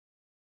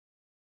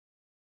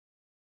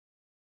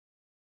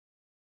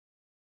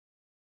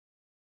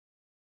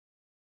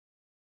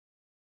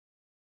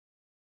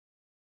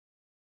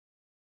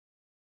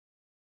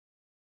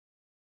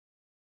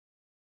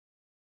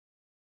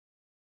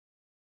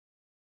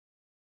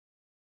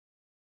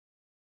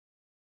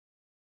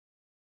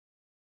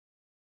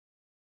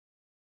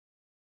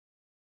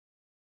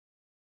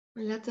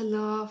 And let the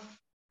love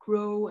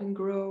grow and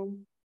grow.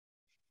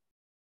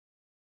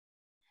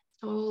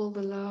 All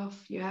the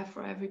love you have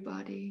for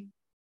everybody.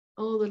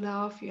 All the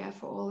love you have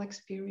for all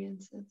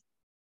experiences.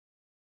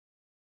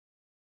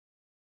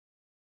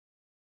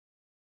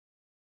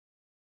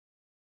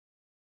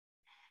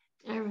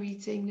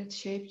 Everything that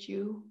shaped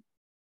you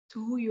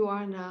to who you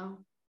are now.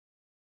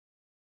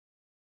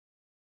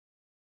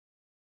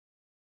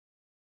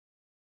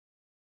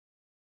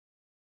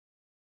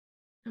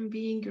 And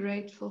being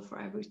grateful for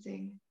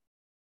everything.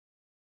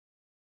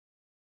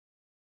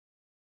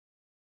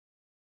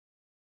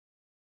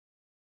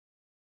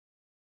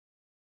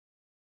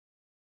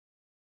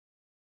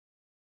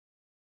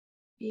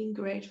 Being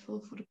grateful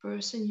for the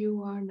person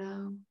you are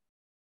now.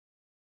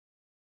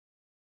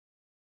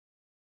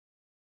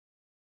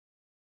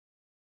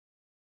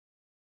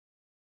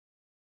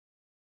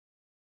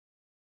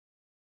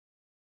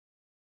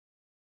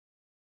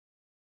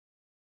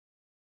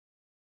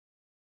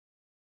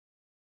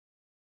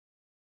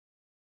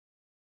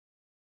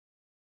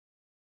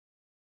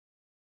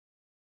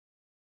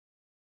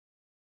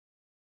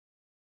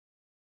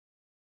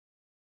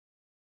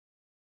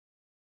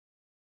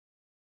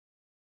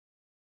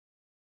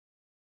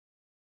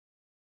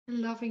 And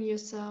loving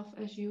yourself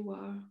as you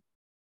are.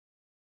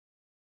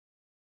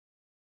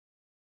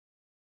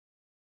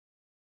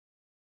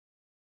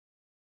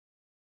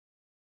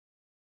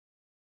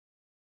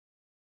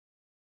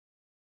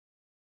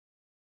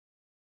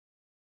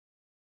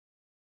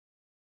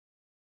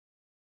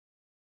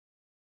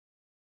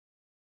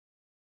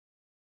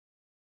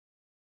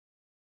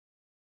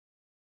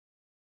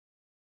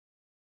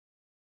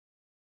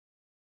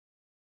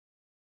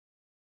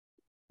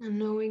 And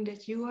knowing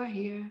that you are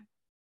here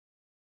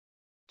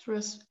to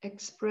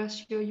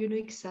express your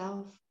unique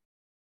self.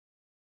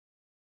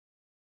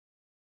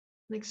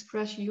 And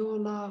express your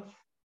love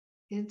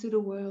into the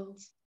world.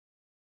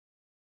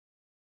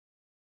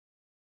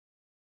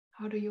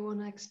 How do you want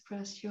to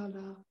express your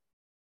love?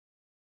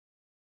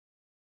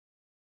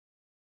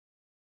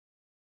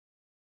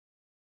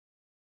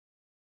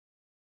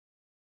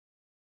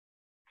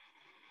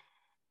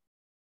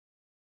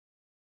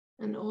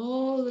 And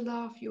all the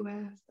love you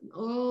have, and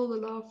all the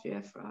love you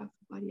have for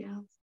everybody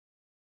else,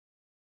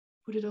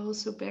 put it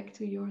also back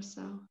to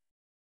yourself.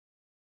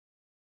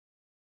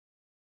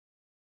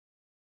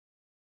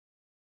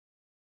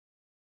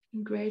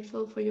 Being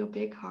grateful for your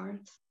big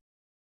heart.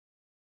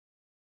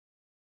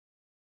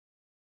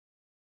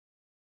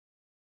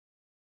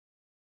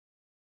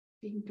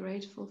 Being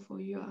grateful for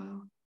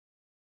your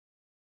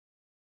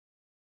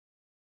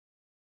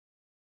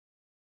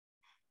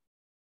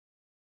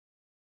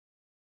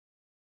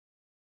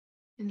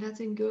and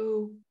letting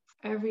go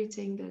of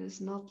everything that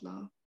is not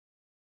love.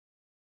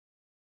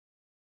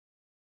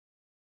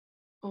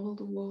 All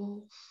the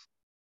walls,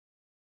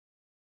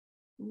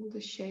 all the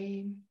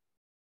shame,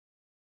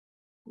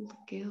 all the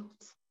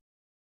guilt,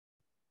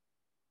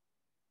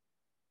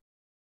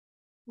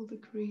 all the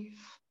grief,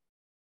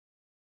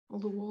 all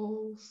the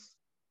walls.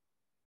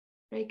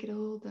 Break it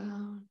all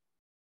down.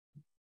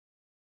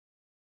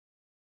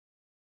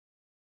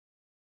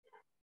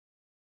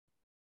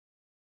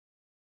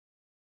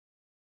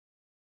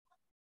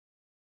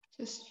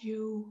 Just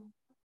you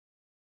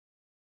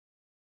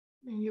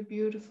and your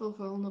beautiful,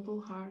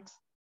 vulnerable heart.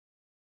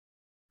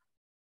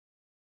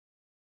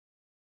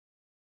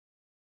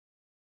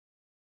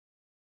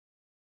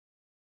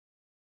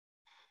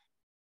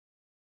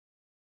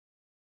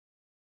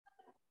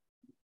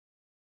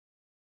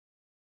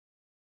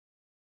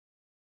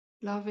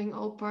 Loving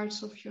all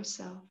parts of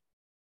yourself.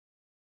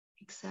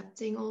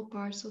 Accepting all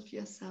parts of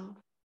yourself.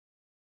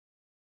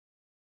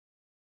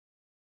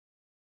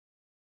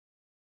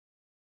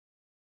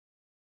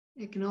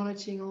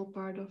 Acknowledging all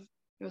part of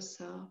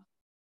yourself.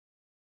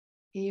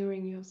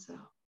 Hearing yourself.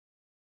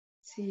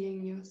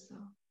 Seeing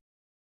yourself.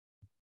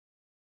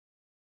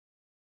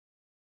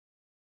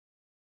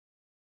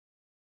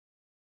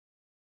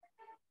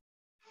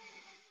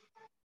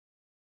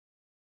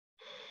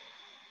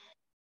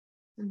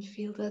 And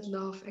feel that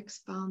love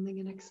expanding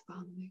and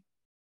expanding.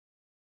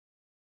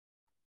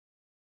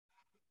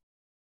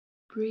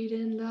 Breathe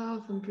in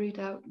love and breathe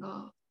out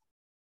love.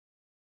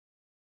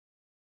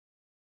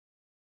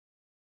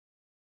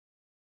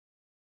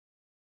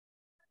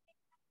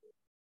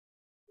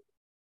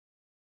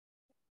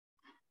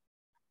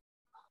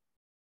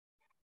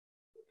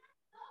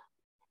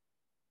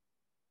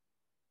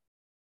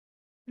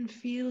 And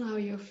feel how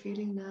you're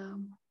feeling now.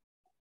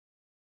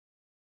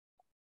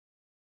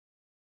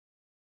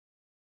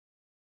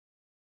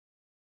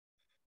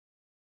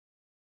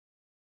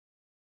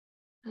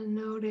 And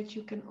know that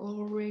you can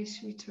always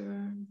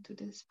return to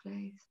this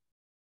place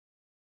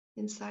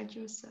inside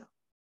yourself.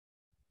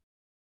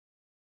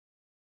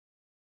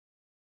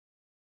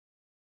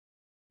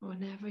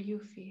 Whenever you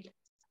feel it.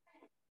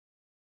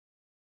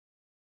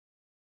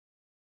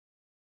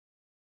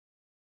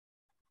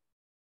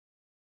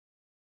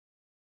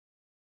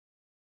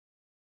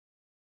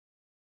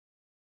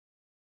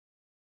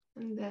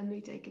 And then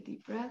we take a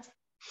deep breath.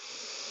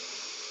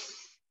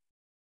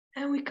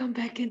 And we come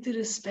back into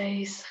the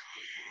space.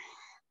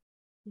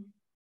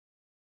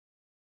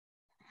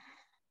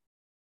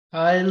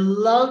 I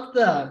love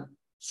that.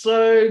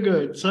 So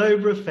good, so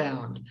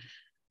profound.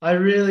 I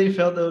really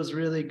felt that was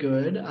really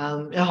good.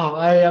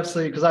 I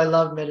absolutely, because I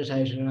love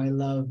meditation and I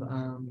love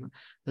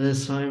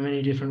there's so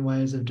many different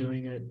ways of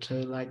doing it to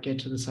like get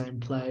to the same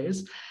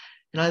place.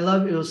 And I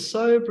love it was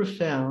so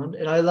profound,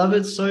 and I love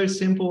it so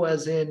simple,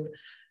 as in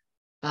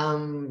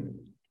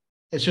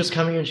it's just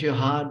coming into your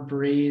heart,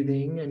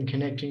 breathing and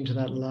connecting to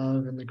that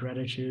love and the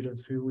gratitude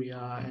of who we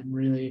are, and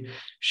really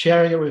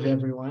sharing it with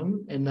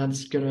everyone. And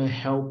that's going to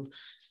help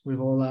with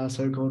all our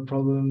so-called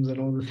problems and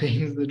all the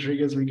things, the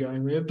triggers we're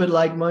going with. But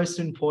like most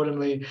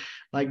importantly,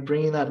 like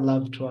bringing that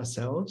love to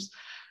ourselves.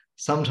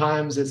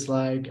 Sometimes it's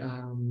like,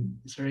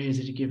 it's very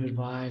easy to give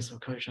advice or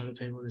coach other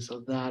people, this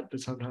or that,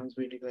 but sometimes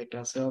we neglect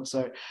ourselves.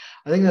 So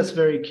I think that's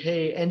very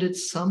key. And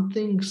it's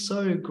something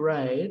so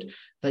great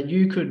that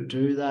you could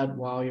do that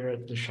while you're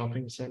at the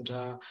shopping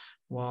center,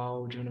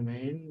 while, do you know what I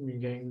mean?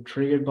 You're getting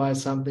triggered by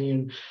something,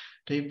 and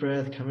deep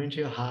breath, come into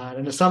your heart.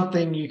 And it's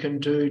something you can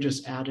do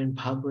just out in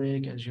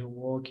public as you're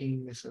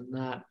walking, this and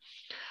that.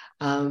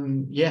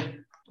 Yeah,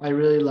 I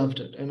really loved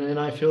it. And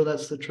I feel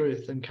that's the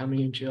truth, and coming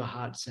into your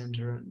heart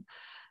center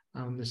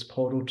and this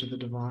portal to the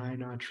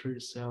divine, our true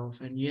self.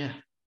 And yeah,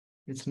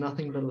 it's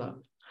nothing but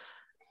love.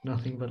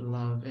 Nothing but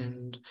love.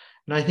 And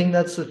I think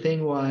that's the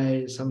thing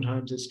why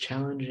sometimes it's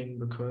challenging,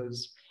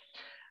 because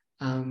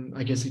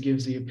I guess it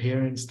gives the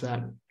appearance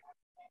that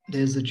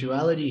there's a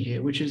duality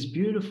here, which is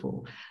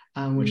beautiful,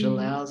 which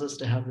allows us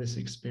to have this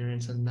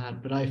experience and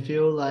that. But I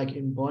feel like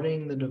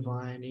embodying the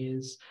divine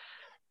is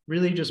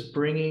really just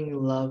bringing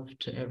love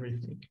to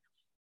everything.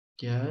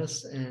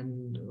 Yes,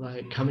 and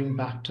like coming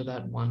back to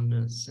that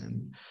oneness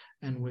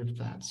and with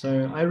that.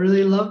 So I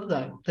really love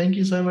that. Thank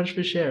you so much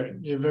for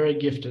sharing. You're very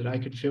gifted. I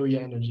could feel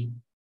your energy.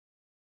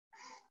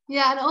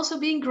 Yeah, and also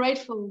being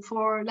grateful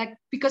for, like,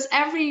 because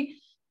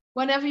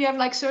whenever you have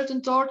like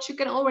certain thoughts, you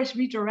can always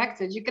redirect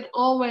it. You can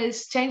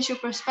always change your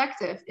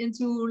perspective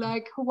into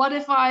like, what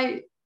if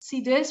I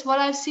see this, what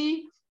I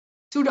see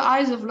through the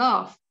eyes of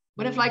love?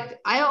 What if, like,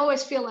 I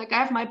always feel like I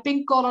have my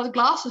pink colored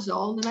glasses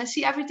on and I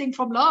see everything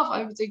from love,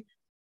 everything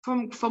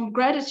from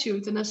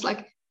gratitude. And it's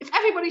like, if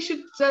everybody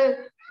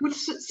would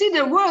see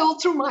the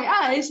world through my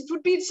eyes, it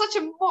would be such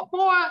a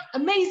more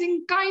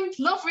amazing, kind,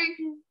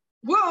 loving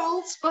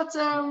world.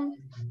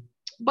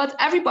 But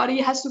everybody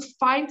has to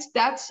find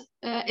that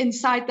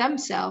inside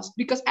themselves,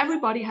 because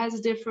everybody has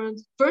a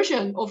different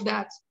version of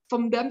that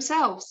from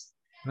themselves.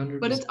 100%.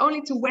 But it's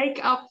only to wake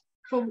up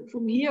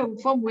from here,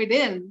 from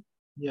within.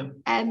 Yeah.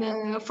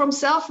 And from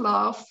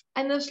self-love.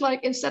 And it's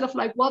like, instead of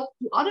like, what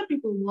do other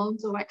people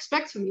want or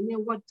expect from me? You know,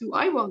 what do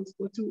I want?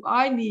 What do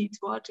I need?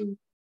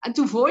 And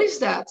to voice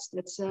that's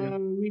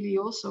really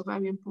also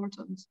very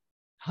important.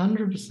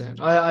 100%.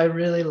 I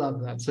really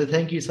love that. So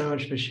thank you so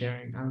much for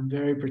sharing.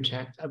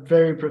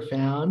 Very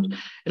profound.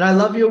 And I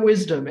love your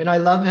wisdom. And I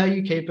love how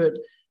you keep it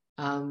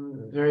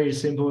Very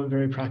simple and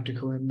very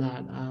practical in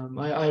that.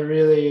 I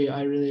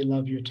really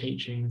love your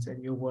teachings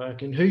and your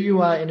work and who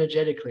you are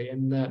energetically,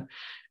 and that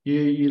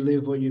you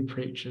live what you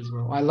preach as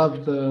well. I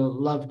love the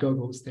love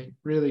goggles thing.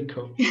 Really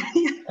cool.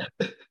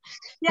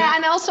 Yeah,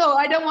 and also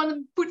I don't want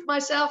to put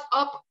myself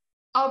up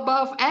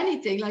above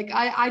anything. Like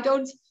I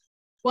don't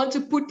want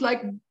to put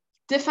like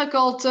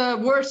difficult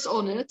words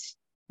on it.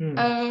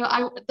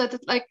 I that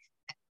it like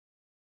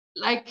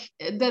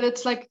that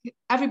it's like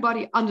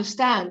everybody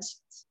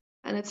understands,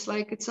 and it's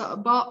like it's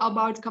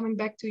about coming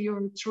back to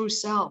your true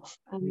self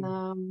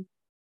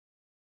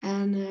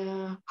and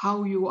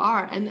how you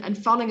are and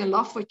falling in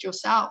love with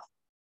yourself.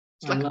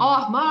 It's like,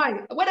 oh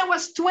my, when I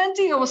was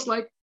 20, I was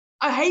like,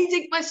 I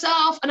hated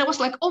myself, and I was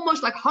like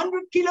almost like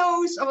 100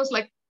 kilos. I was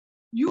like,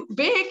 you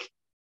big,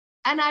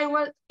 and I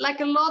was like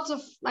a lot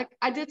of like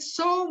I did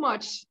so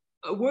much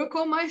work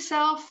on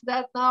myself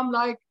that now I'm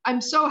like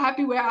I'm so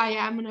happy where I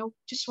am, and I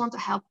just want to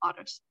help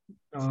others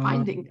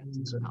finding that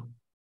as well.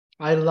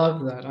 I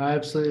love that. I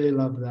absolutely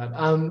love that.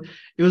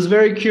 It was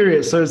very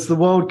curious. So it's the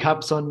World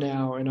Cup's on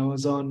now, and I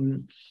was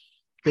on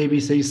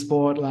BBC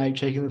Sport, like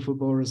checking the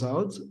football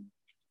results.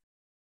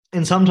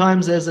 And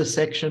sometimes there's a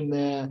section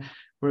there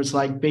where it's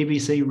like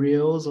BBC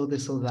Reels or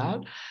this or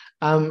that.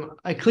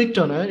 I clicked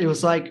on it. It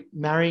was like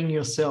marrying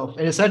yourself.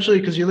 And it's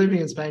actually because you're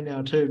living in Spain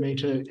now too, me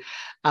too.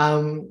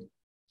 And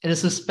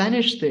it's a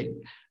Spanish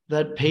thing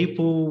that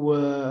people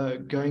were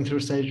going through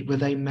a stage where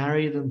they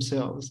marry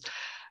themselves.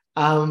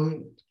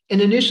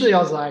 And initially I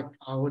was like,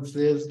 oh, what's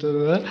this?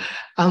 But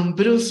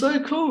it was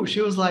so cool.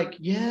 She was like,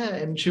 yeah.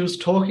 And she was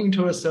talking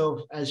to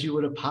herself as you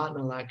would a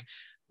partner, like,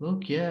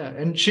 look, yeah.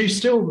 And she's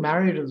still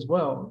married as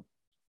well.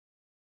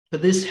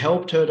 But this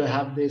helped her to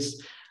have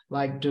this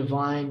like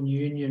divine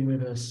union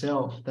with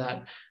herself,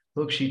 that,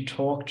 look, she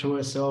talked to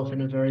herself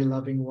in a very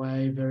loving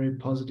way, very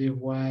positive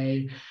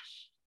way.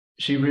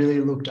 She really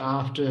looked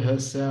after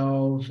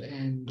herself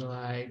and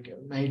like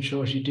made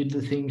sure she did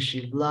the things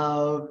she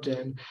loved.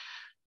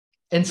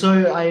 And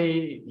so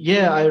I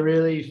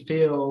really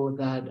feel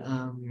that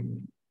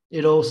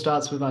it all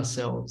starts with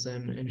ourselves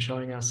and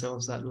showing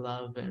ourselves that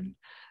love. And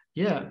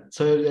yeah,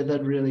 so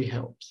that really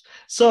helps.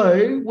 So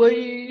you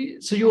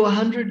were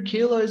 100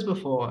 kilos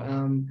before?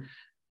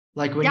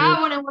 Like when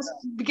I was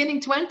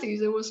beginning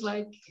 20s, it was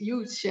like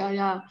huge.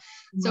 Yeah.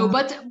 So,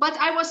 but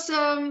I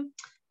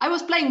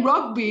was playing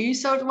rugby,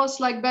 so it was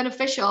like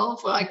beneficial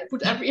for like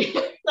put every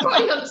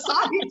going on the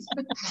side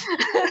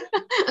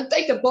and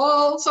take the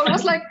ball. So it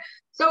was like,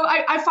 so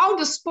I found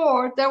a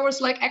sport that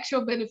was like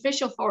actual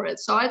beneficial for it.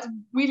 So it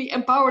really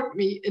empowered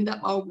me in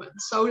that moment.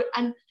 So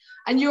and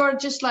you're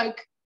just like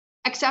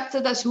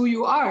accepted as who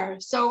you are.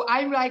 So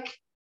I'm like,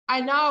 I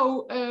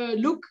now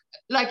look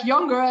like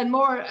younger and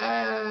more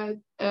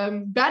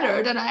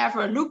better than I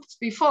ever looked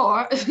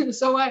before.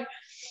 So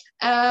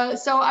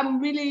I'm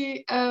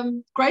really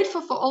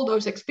grateful for all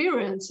those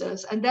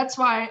experiences, and that's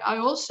why I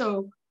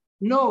also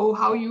know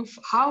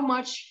how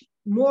much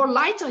more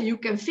lighter you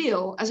can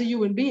feel as a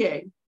human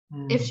being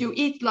if you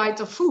eat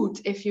lighter food,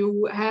 if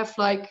you have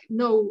like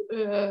no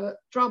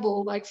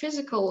trouble like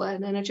physical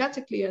and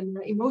energetically and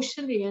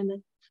emotionally,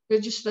 and you're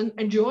just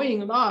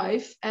enjoying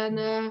life and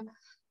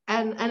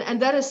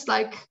that is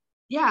like,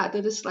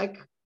 that is like,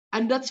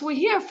 and that's what we're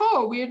here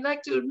for. We'd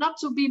like to not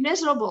to be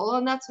miserable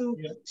and not to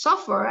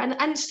suffer.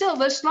 And still,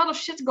 there's a lot of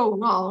shit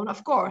going on,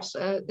 of course.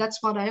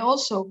 That's what I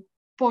also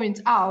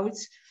point out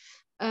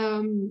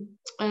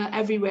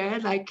everywhere.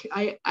 Like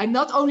I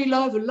not only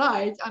love the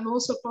light, I'm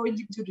also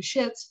pointing to the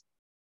shit.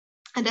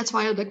 And that's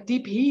why like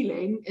deep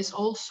healing is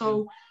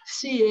also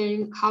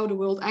seeing how the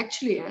world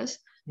actually is,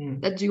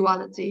 that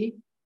duality.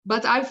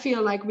 But I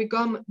feel like we're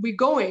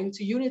going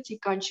to unity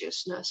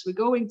consciousness. We're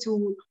going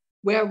to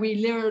where we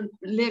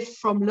live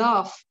from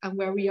love, and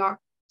where we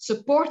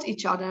support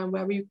each other, and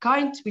where we're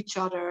kind to each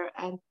other.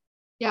 And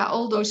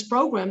all those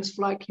programs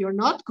like you're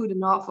not good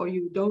enough or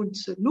you don't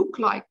look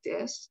like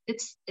this.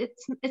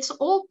 It's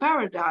all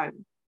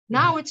paradigm.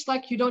 Now it's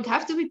like you don't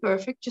have to be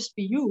perfect, just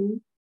be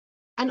you.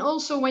 And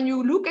also when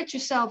you look at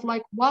yourself,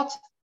 like what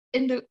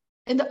in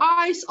the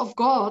eyes of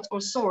God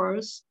or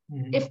source,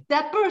 if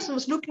that person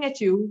was looking at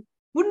you,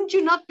 wouldn't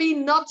you not be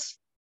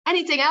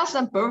anything else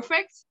than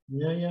perfect?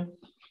 Yeah.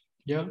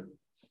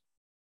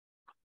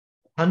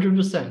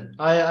 100%.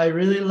 I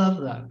really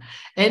love that.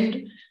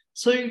 And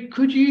so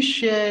could you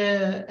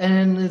share,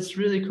 and it's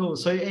really cool,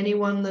 so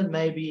anyone that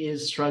maybe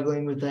is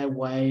struggling with their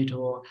weight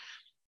or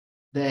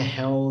their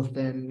health,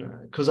 and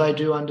because I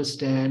do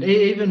understand,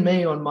 even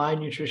me on my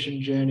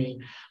nutrition journey,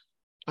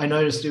 I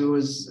noticed it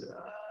was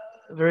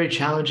very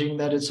challenging,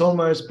 that it's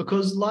almost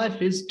because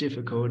life is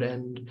difficult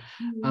and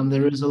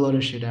there is a lot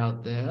of shit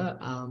out there.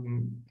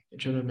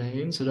 Do you know what I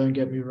mean? So don't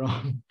get me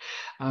wrong.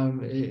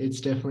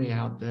 It's definitely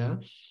out there.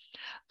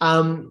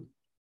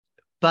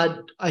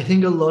 But I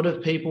think a lot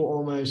of people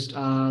almost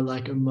are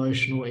like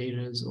emotional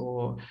eaters,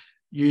 or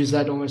use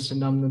that almost to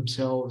numb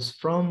themselves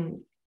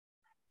from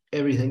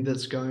everything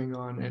that's going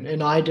on.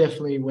 And I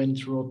definitely went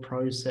through a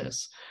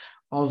process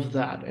of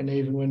that, and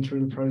even went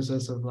through the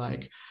process of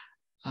like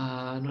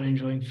not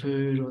enjoying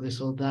food or this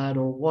or that,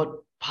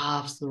 or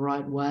paths the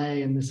right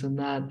way and this and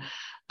that.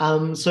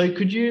 So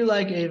could you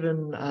like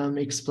even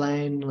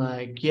explain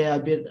like, yeah, a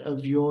bit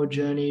of your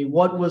journey?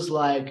 What was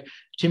like,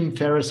 Tim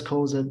Ferriss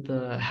calls it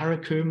the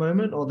Haraku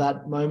moment, or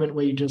that moment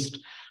where you just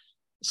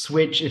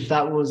switch, if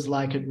that was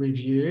like a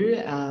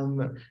review.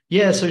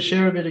 Yeah, so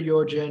share a bit of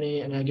your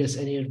journey and I guess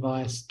any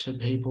advice to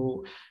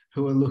people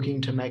who are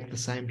looking to make the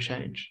same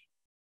change.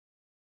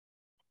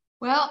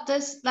 Well,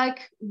 there's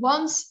like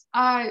once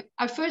I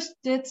first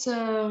did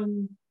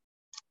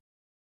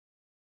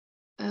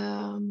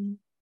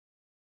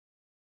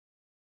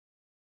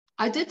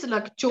I did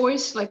like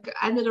choice, like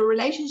ended a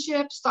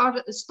relationship,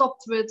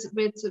 stopped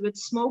with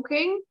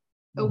smoking,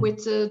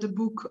 with the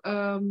book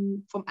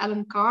from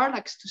Alan Carr,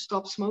 like to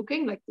stop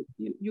smoking. Like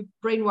you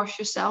brainwash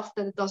yourself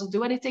that it doesn't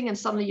do anything, and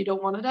suddenly you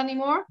don't want it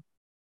anymore.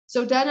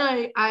 So then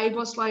I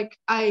was like,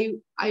 I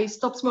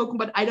stopped smoking,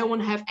 but I don't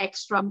want to have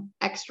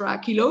extra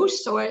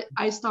kilos. So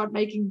I start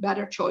making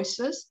better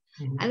choices.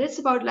 And it's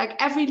about like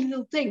every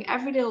little thing,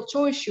 every little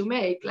choice you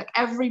make, like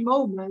every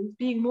moment,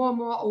 being more and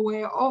more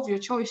aware of your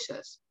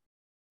choices.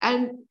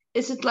 And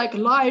is it like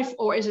life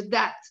or is it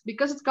that?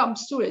 Because it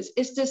comes to it.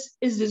 Is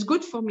this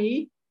good for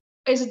me?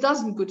 Is it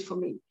doesn't good for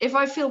me? If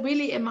I feel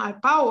really in my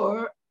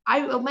power,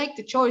 I will make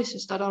the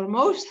choices that are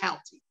most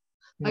healthy.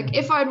 Like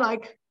if I'm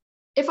like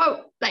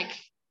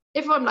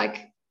like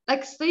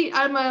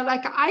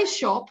an ice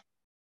shop,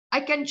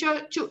 I can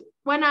choose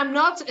when I'm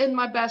not in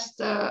my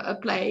best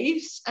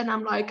place, and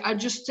I'm like I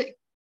just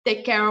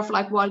take care of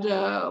like what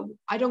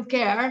I don't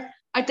care.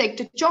 I take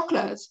the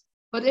chocolate.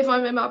 But if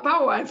I'm in my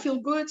power, I feel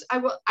good.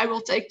 I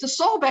will take the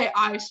sorbet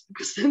ice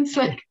because then it's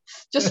like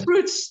just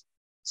fruits.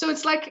 So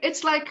it's like,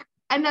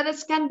 and then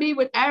it can be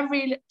with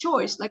every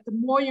choice. Like the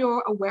more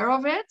you're aware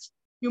of it,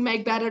 you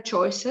make better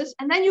choices,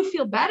 and then you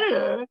feel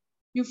better.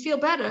 You feel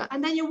better,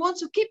 and then you want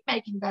to keep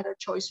making better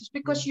choices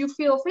because you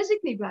feel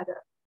physically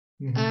better.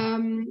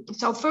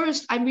 So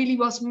first, I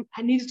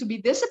needed to be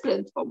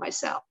disciplined for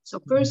myself. So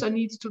first, I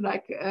needed to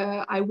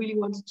I really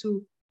wanted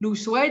to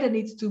lose weight. I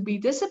needed to be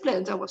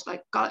disciplined. I was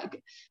like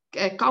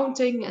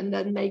counting and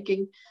then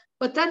making.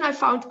 But then I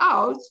found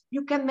out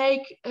you can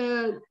make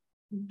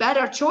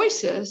better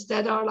choices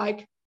that are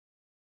like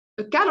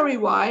calorie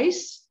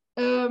wise.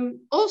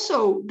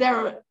 Also,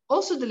 they're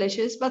also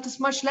delicious, but it's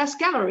much less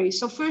calories.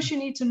 So first, you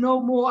need to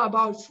know more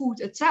about food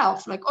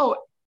itself. Like, oh,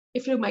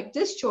 if you make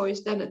this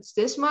choice, then it's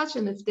this much,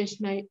 and if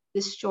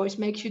this choice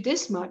makes you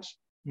this much.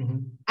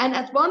 And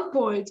at one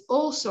point,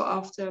 also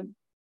after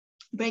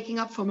breaking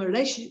up from a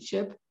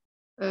relationship,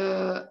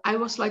 I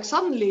was like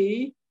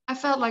suddenly I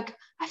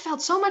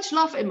felt so much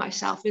love in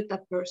myself with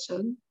that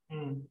person,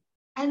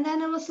 and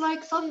then it was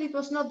like suddenly it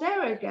was not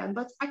there again,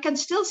 but I can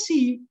still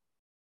see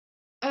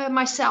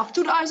myself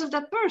through the eyes of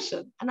that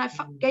person, and I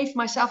gave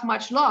myself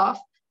much love,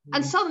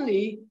 and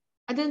suddenly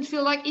I didn't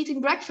feel like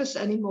eating breakfast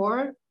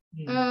anymore.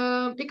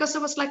 Because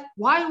it was like,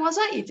 why was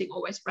I eating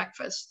always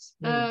breakfast?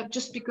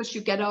 Just because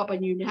you get up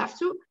and you have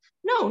to?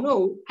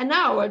 No. And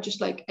now I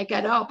just like, I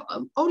get up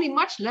only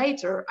much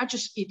later. I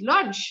just eat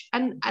lunch.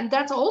 And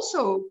that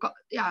also,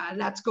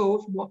 let's go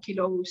for more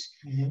kilos.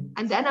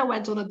 And then I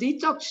went on a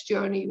detox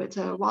journey with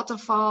a water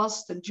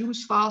fast and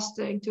juice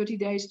fasting, 30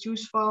 days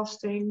juice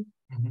fasting.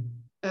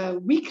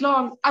 Week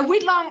long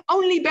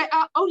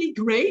only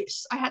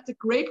grapes. I had the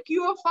grape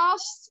cure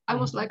fast. I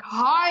was like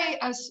high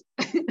as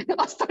I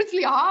was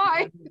totally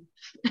high,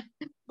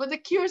 but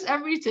it cures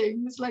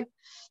everything. It's like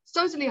it's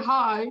totally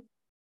high,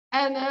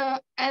 and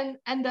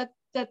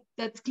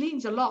that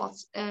cleans a lot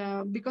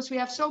because we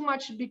have so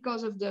much,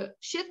 because of the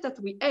shit that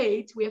we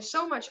ate. We have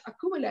so much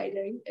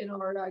accumulating in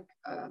our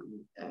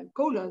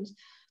colons.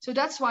 So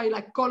that's why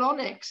like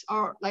colonics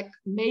are like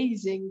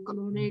amazing,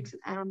 colonics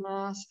and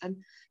aromas,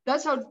 and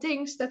that's how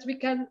things that we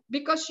can,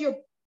 because your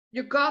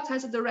gut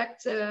has a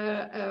direct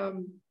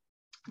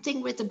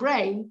thing with the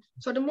brain.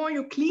 So the more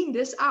you clean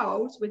this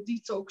out with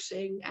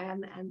detoxing,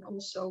 and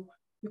also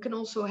you can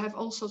also have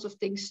all sorts of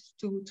things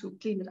to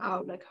clean it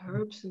out, like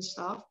herbs and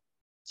stuff.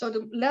 So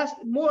the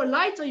more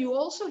lighter you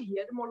also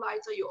hear, the more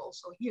lighter you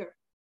also hear.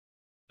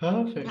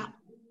 Perfect. Yeah.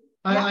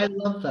 I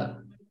love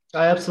that.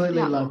 I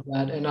absolutely love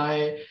that. And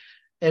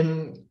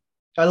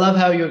I love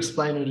how you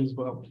explain it as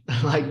well.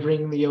 Like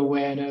bring the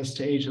awareness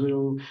to each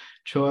little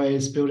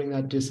choice, building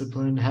that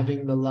discipline,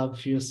 having the love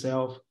for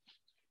yourself.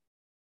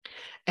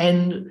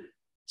 And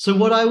so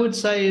what I would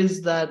say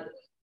is that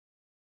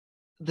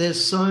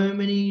there's so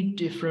many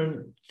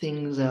different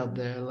things out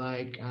there.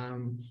 Like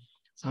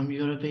some you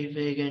got to be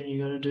vegan,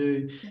 you got to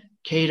do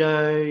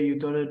keto, you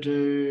got to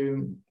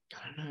do, I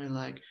don't know,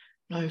 like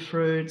no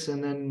fruits.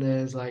 And then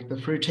there's like the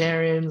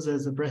fruitarians,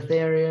 there's the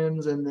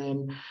breatharians. And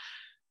then,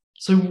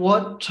 so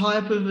what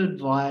type of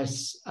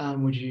advice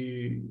would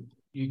you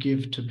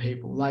give to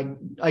people? Like,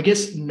 I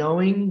guess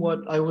knowing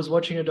what, I was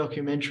watching a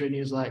documentary and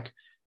he was like,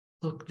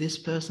 look, this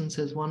person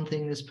says one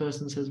thing, this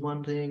person says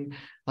one thing.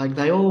 Like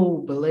they all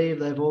believe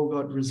they've all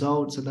got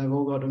results and they've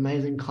all got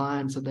amazing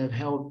clients that they've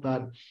helped,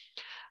 but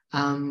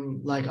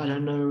like I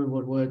don't know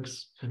what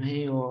works for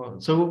me. Or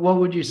so what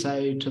would you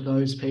say to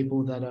those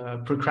people that are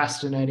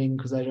procrastinating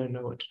because they don't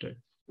know what to do?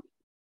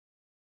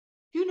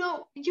 you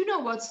know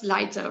what's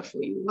lighter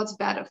for you, what's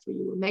better for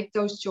you. Make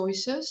those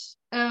choices.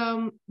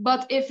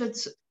 But if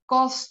it's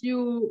cost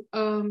you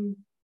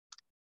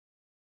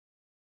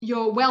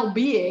your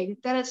well-being,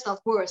 then it's not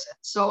worth it.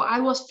 So I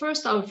was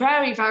first a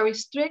very, very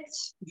strict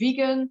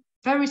vegan,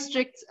 very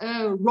strict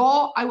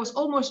raw. I was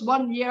almost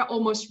 1 year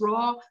almost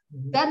raw.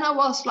 Mm-hmm. Then I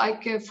was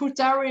like a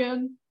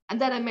fruitarian, and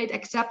then I made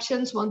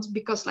exceptions once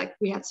because like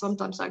we had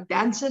sometimes like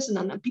dances, and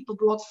then people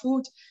brought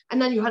food,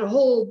 and then you had a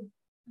whole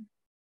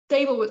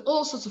table with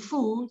all sorts of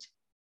food.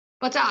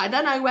 But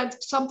then I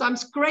went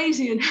sometimes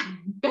crazy and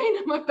pain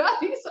in my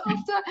belly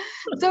after.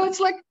 So it's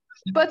like,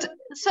 but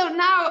so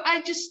now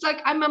I just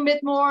like, I'm a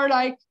bit more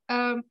like,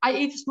 I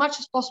eat as much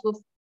as possible.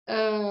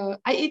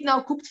 I eat now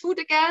cooked food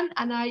again,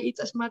 and I eat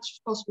as much as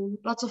possible.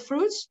 Lots of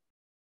fruits,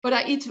 but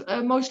I eat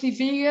mostly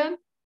vegan.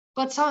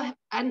 But so,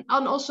 and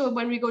also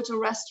when we go to a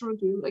restaurant,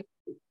 we like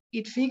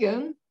eat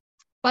vegan.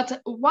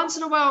 But once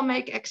in a while, I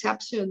make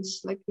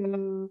exceptions, like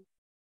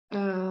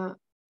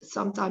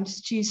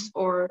sometimes cheese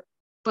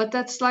but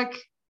that's like,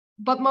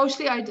 but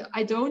mostly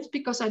I don't,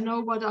 because I know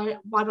what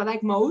I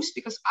like most,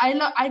 because I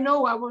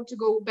know I want to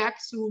go back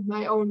to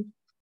my own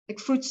like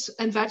fruits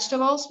and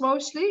vegetables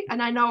mostly,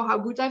 and I know how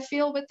good I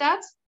feel with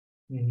that.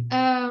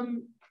 Mm-hmm.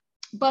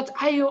 But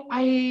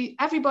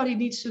everybody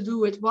needs to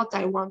do it what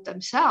they want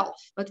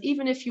themselves. But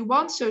even if you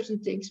want certain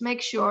things,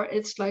 make sure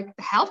it's like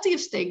the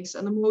healthiest things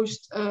and the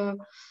most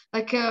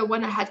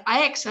when I had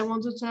eggs, I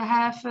wanted to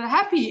have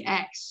happy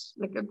eggs.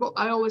 Like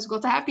I always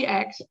got happy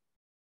eggs.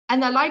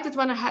 And I liked it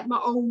when I had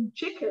my own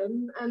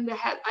chicken, and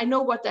I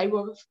know what they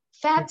were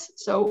fed,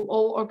 so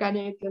all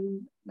organic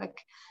and like.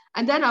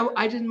 And then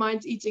I didn't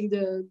mind eating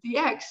the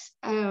eggs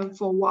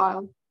for a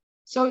while.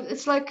 So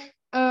it's like,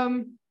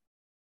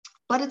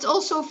 but it's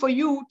also for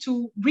you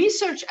to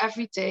research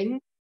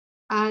everything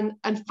and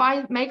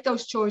make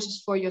those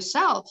choices for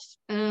yourself.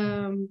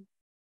 And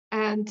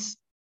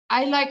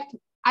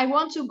I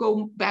want to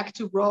go back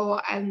to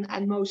raw and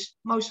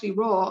mostly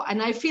raw.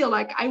 And I feel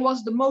like I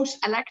was the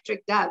most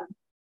electric then.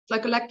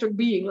 Like electric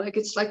being, like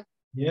it's like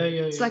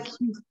it's like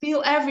you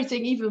feel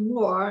everything even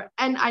more,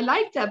 and I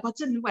like that. But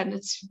then when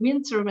it's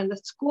winter, when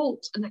it's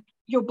cold, and like,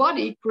 your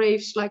body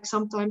craves like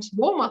sometimes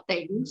warmer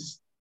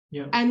things.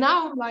 And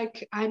now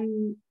like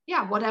I'm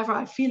whatever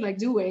I feel like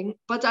doing.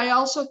 But I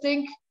also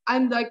think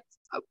I'm like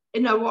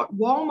in a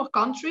warmer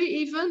country,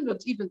 even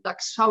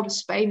like south of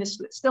Spain is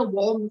still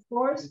warm, of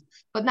course,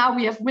 but now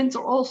we have winter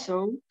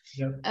also.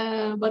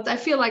 But I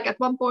feel like at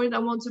one point I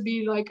want to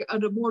be like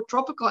in a more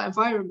tropical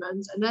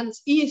environment, and then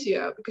it's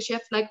easier because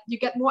you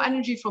get more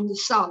energy from the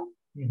sun.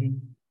 Mm-hmm.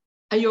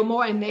 And you're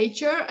more in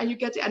nature, and you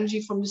get the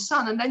energy from the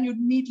sun, and then you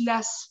need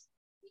less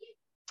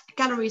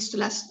calories to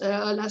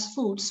less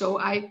food. So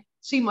I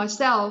see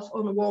myself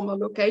on a warmer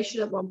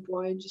location at one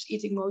point, just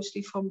eating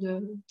mostly from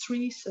the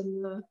trees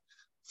and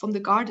from the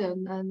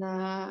garden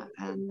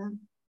and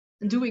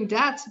doing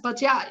that.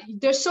 But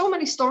there's so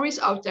many stories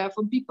out there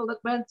from people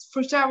that went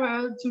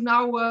fruitarian to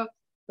now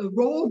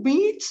raw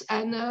meat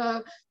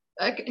and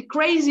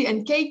crazy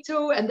and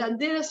keto and then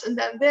this and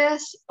then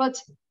this. But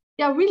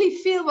really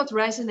feel what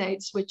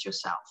resonates with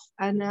yourself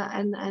and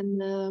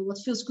what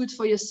feels good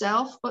for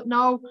yourself. But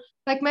now,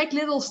 like, make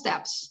little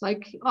steps.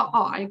 Like,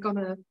 I'm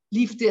gonna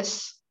leave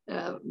this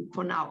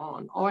for now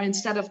on, or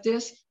instead of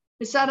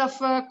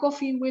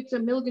coffee with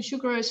milk and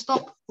sugar, I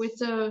stop with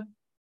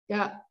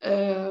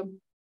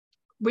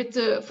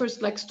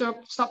first, like,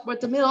 stop with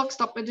the milk,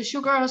 stop with the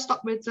sugar,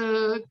 stop with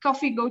the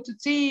coffee, go to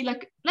tea,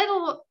 like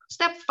little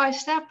step by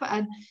step.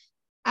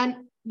 And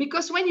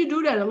because when you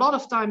do that, a lot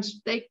of times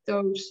take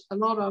a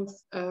lot of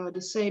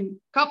the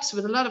same cups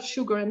with a lot of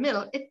sugar and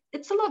milk,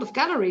 it's a lot of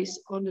calories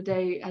on the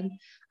day. And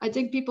I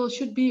think people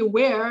should be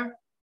aware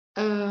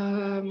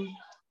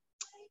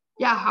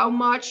how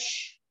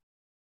much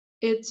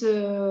it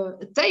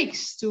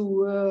takes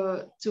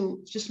to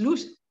just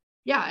lose.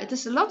 It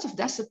is a lot of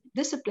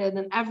discipline,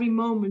 and every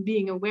moment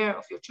being aware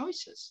of your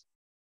choices.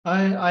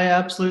 I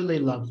absolutely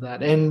love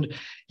that. And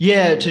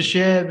to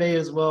share me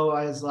as well,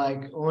 I was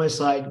like almost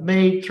like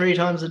meat 3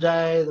 times a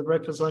day, the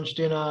breakfast, lunch,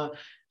 dinner,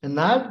 and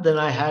that. Then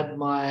I had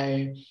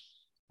my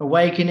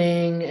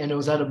awakening, and it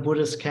was at a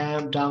Buddhist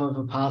camp, Dharma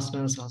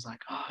Vipassana. So I was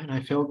like, and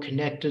I felt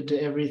connected to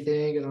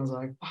everything. And I was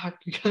like, fuck,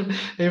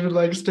 even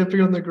like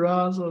stepping on the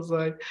grass, I was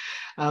like,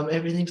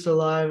 everything's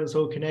alive, it's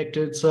all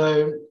connected.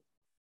 So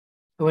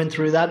I went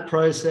through that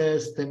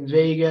process, then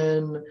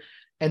vegan.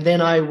 And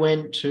then I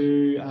went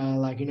to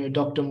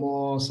Dr.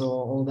 Morse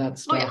or all that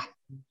stuff.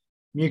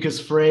 Mucus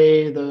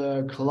free,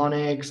 the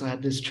colonics. I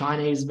had this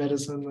Chinese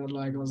medicine that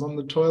I was on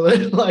the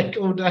toilet like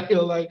all day,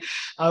 or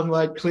I'm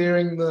like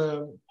clearing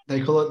they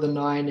call it the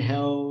 9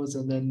 hells,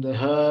 and then the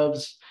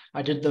herbs.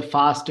 I did the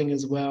fasting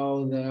as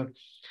well, the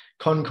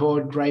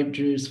Concord grape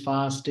juice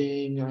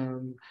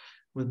fasting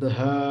with the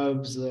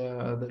herbs,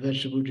 the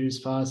vegetable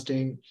juice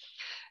fasting.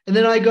 And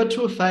then I got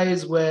to a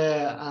phase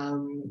where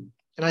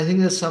and I think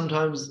there's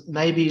sometimes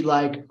maybe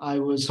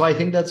so I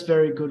think that's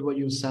very good what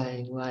you're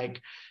saying,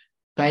 like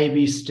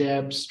baby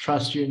steps,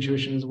 trust your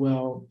intuition as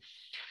well.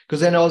 Because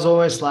then I was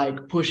almost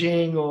like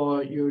pushing,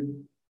 or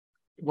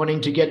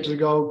wanting to get to the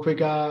goal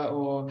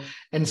quicker,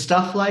 and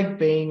stuff like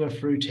being a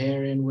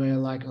fruitarian, where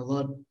like a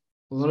lot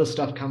of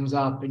stuff comes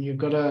up and you've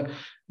got to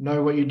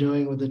know what you're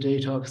doing with the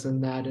detox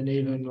and that, and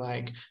even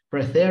like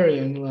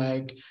breatharian,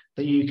 like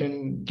that you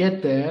can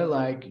get there,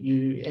 like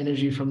you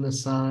energy from the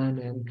sun,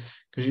 and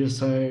because you're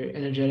so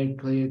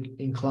energetically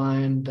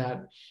inclined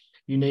that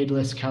you need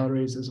less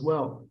calories as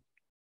well.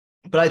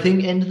 But I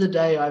think end of the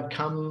day, I've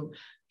come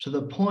to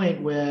the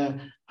point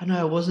where I know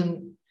I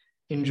wasn't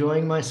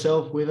enjoying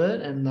myself with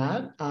it and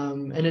that,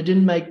 and it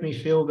didn't make me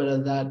feel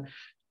better, that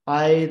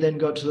I then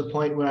got to the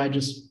point where I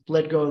just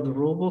let go of the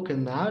rule book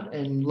and that,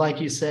 and like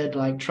you said,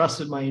 like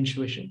trusted my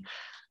intuition.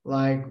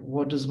 Like,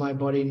 what does my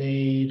body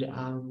need?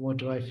 What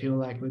do I feel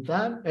like with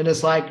that? And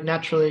it's like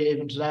naturally,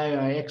 even today,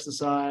 I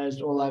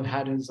exercised. All I've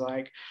had is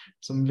like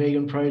some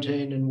vegan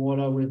protein and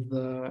water with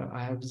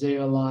I have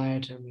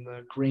zeolite and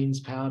the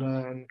greens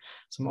powder and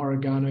some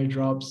oregano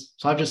drops.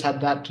 So I've just had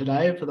that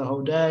today for the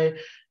whole day.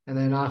 And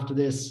then after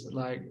this,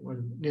 like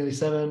we're nearly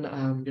 7,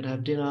 I'm going to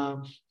have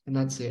dinner and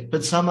that's it.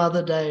 But some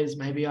other days,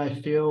 maybe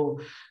I feel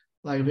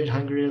like a bit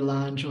hungry at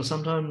lunch, or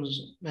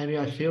sometimes maybe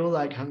I feel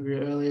like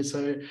hungry earlier.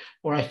 So,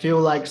 or I feel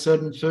like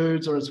certain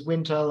foods, or it's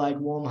winter, like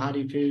warm,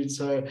 hearty foods.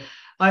 So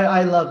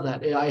I love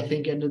that. I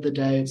think end of the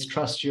day, it's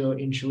trust your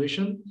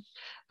intuition,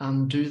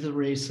 do the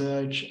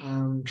research,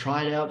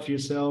 try it out for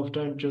yourself.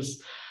 Don't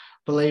just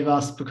believe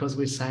us because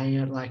we're saying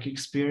it, like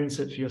experience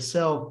it for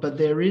yourself. But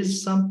there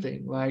is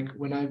something, like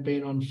when I've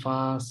been on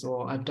fasts,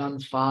 or I've done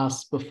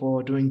fasts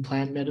before doing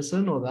plant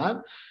medicine or that,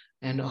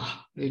 and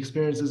the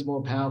experience is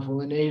more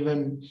powerful. And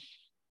even,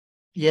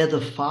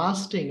 the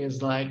fasting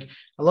is like,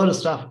 a lot of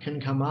stuff can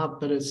come up,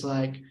 but it's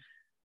like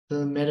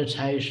the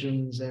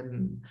meditations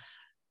and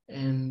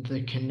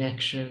the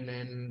connection.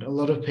 And a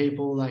lot of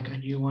people, like I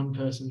knew one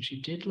person,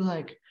 she did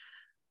like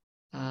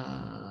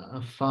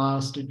a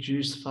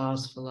juice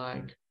fast for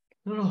like,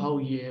 not a whole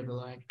year, but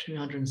like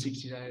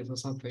 260 days or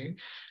something.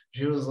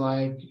 She was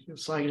like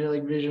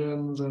psychedelic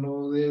visions and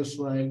all this,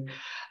 like,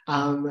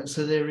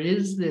 so there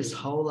is this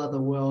whole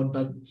other world.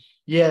 But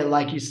yeah,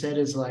 like you said,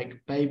 is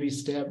like baby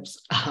steps.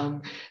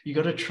 You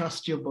got to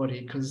trust your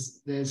body,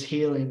 because there's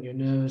healing, your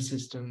nervous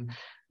system,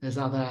 there's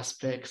other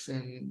aspects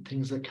and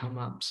things that come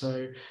up.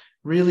 So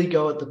really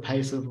go at the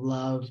pace of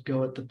love,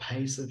 go at the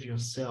pace of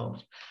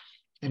yourself,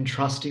 and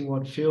trusting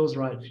what feels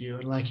right for you.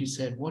 And like you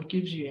said, what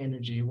gives you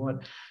energy,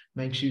 what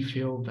makes you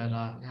feel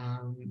better.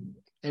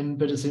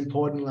 But it's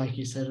important, like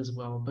you said as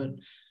well, but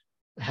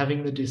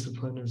having the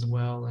discipline as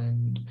well,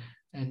 and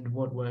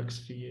what works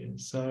for you.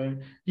 So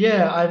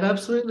yeah, I've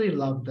absolutely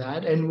loved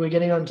that. And we're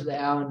getting on to the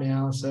hour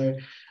now. So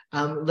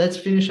let's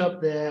finish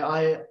up there.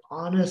 I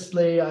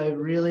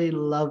really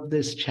love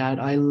this chat.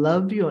 I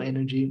love your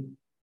energy.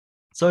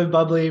 So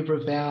bubbly,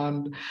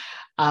 profound.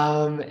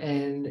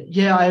 And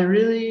yeah,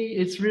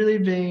 it's really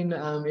been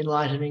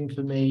enlightening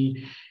for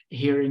me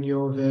hearing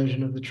your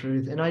version of the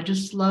truth. And I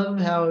just love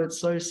how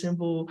it's so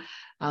simple,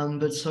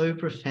 but so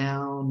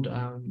profound.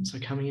 So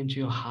coming into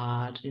your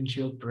heart, into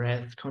your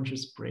breath,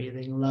 conscious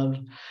breathing, love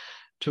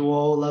to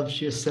all, love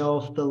to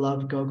yourself, the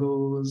love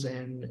goggles,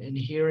 and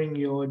hearing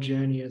your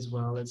journey as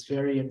well. It's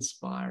very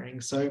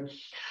inspiring. So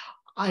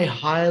I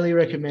highly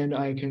recommend.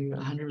 I can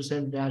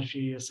 100% vouch for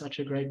you. You're such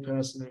a great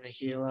person and a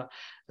healer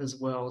as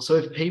well. So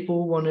if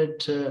people wanted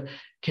to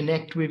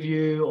connect with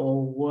you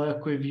or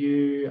work with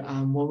you,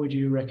 what would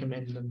you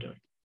recommend them doing?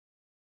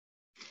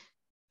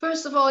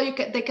 First of all,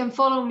 they can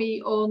follow me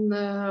on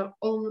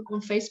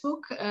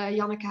Facebook,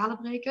 Janneke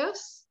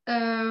Hellebrekers.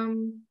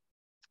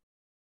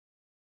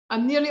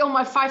 I'm nearly on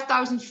my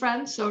 5,000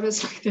 friends, so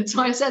that's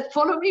why I said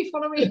follow me.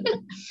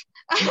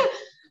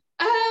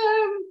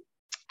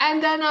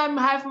 And then I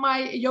have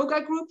my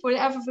yoga group.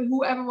 Whoever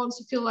wants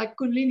to feel like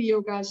Kundalini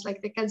yoga is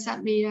like, they can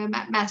send me a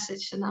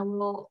message, and I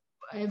will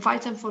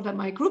invite them for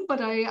my group.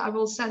 But I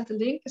will send the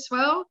link as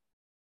well.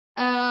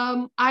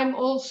 I'm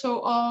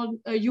also on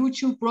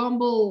YouTube,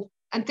 Rumble,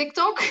 and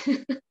TikTok.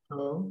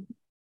 Oh,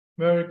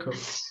 very cool.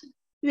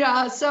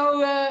 Yeah,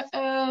 so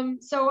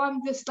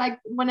I'm just like,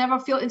 whenever I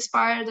feel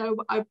inspired,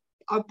 I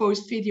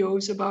post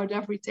videos about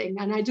everything,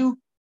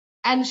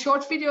 and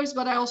short videos,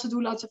 but I also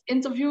do lots of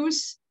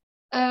interviews.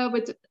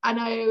 And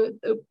I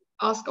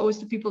ask always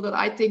the people that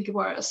I think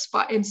were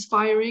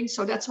inspiring.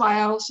 So that's why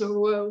I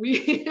also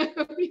we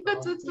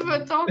had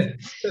to talk.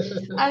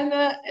 And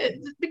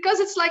because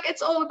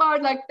it's all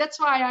about, like, that's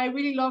why I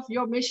really love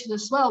your mission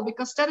as well,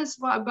 because that is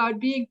about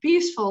being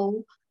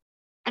peaceful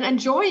and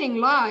enjoying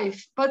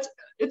life. But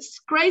it's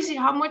crazy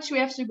how much we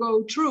have to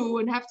go through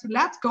and have to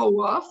let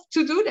go of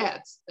to do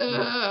that,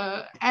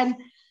 and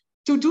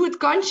to do it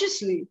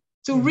consciously,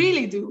 to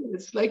really do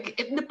it. Like,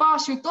 in the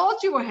past, you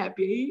thought you were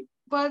happy,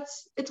 but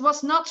it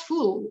was not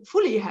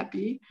fully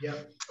happy. Yeah.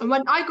 And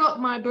when I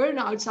got my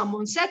burnout,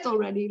 someone said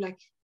already,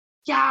 like,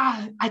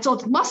 yeah, I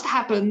thought it must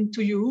happen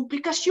to you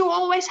because you're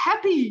always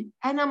happy.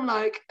 And I'm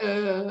like,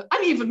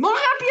 I'm even more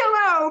happier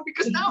now,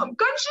 because now I'm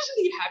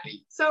consciously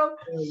happy. So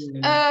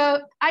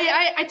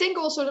I think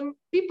also the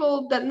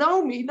people that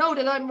know me know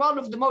that I'm one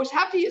of the most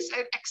happiest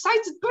and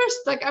excited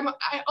person. Like,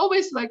 I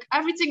always, like,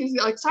 everything is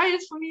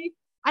excited for me.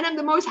 and I'm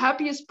the most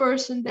happiest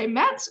person they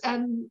met,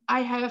 and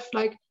I have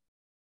like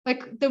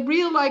the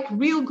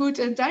real good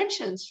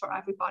intentions for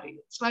everybody.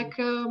 It's like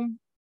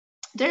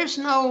there's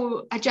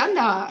no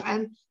agenda,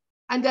 and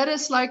that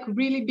is like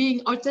really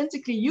being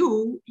authentically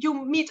you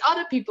meet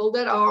other people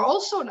that are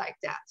also like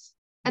that,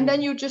 and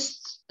then you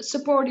just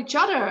support each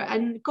other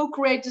and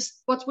co-create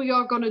this, what we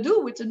are going to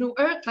do with the new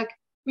earth. Like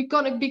we're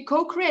going to be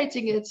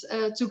co-creating it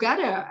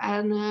together,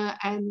 and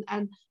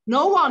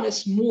no one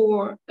is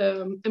more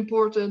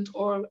important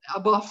or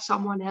above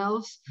someone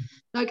else.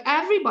 Like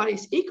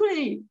everybody's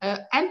equally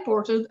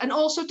important, and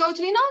also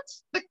totally not.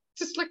 Like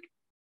just like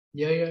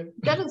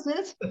that is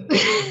it.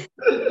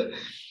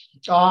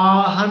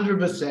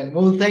 100%.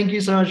 Well, thank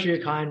you so much for your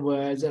kind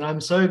words, and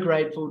I'm so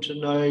grateful to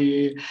know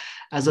you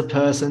as a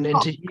person and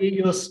to hear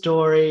your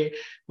story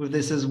with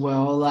this as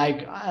well.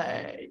 Like,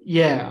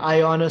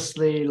 I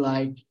honestly,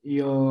 like,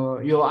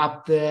 you're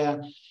up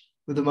there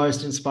with the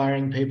most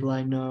inspiring people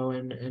I know,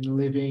 and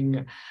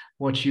living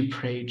what you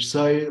preach.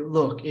 So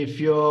look, if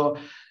you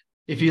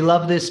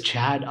love this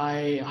chat,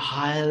 I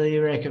highly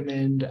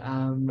recommend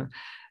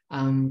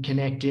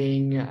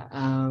connecting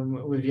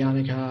with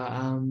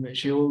Janneke.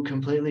 She will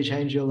completely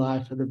change your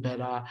life for the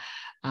better.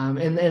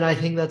 And I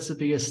think that's the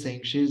biggest thing.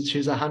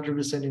 She's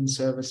 100% in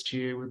service to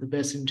you with the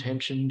best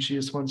intention. She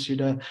just wants you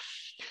to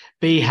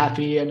be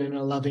happy and in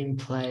a loving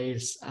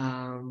place.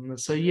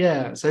 So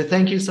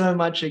thank you so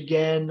much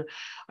again.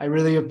 I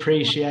really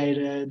appreciate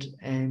it.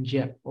 And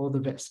all the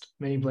best.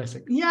 Many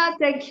blessings. Yeah,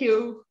 thank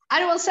you.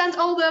 I will send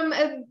all them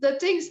the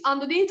things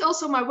underneath.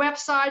 Also my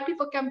website.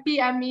 People can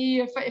PM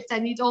me if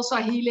they need also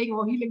a healing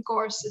or healing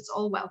course. It's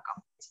all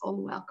welcome. It's all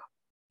welcome.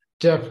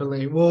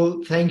 Definitely.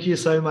 Well, thank you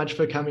so much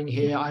for coming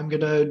here. I'm going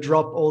to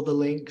drop all the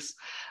links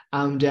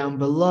down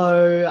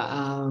below.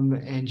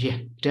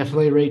 And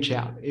definitely reach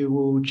out. It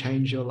will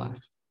change your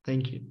life.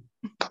 Thank you.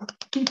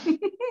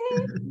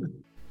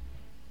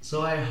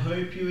 So I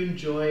hope you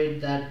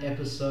enjoyed that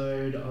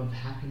episode of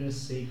Happiness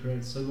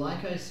Secrets. So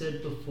like I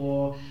said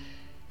before,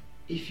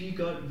 if you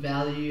got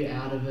value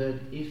out of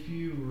it, if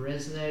you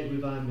resonate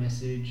with our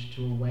message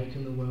to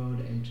awaken the world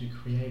and to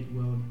create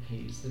world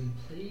peace, then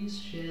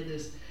please share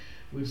this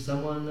with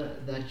someone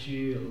that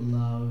you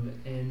love.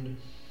 And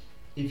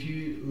if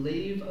you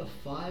leave a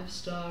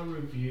 5-star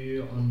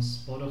review on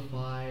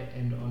Spotify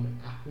and on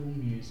Apple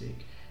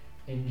Music,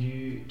 and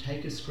you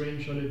take a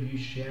screenshot of you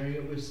sharing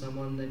it with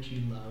someone that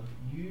you love,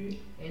 you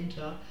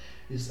enter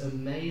this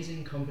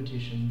amazing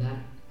competition that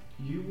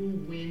you will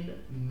win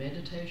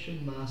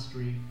Meditation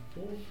Mastery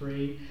for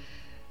free.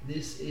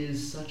 This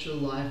is such a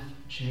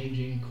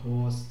life-changing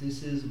course.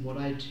 This is what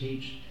I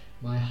teach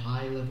my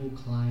high-level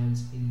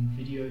clients in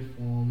video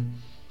form.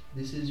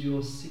 This is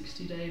your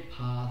 60-day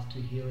path to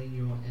healing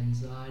your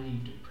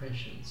anxiety,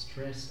 depression,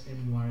 stress,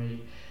 and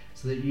worry,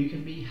 so that you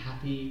can be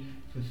happy,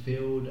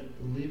 fulfilled,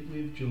 live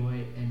with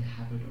joy, and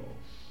have it all.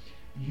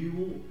 You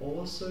will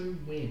also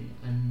win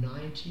a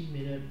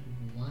 90-minute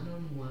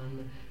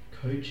one-on-one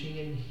coaching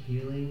and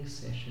healing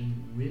session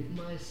with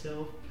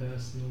myself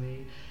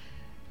personally.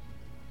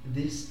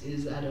 This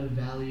is at a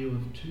value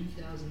of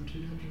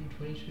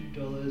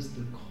 $2,222.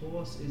 The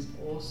course is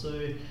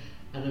also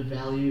at a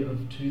value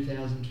of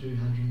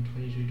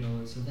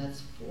 $2,222. So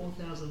that's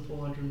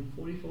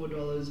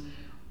 $4,444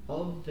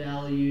 of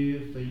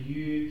value for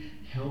you,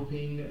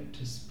 helping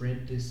to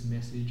spread this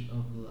message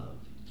of love.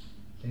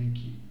 Thank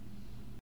you.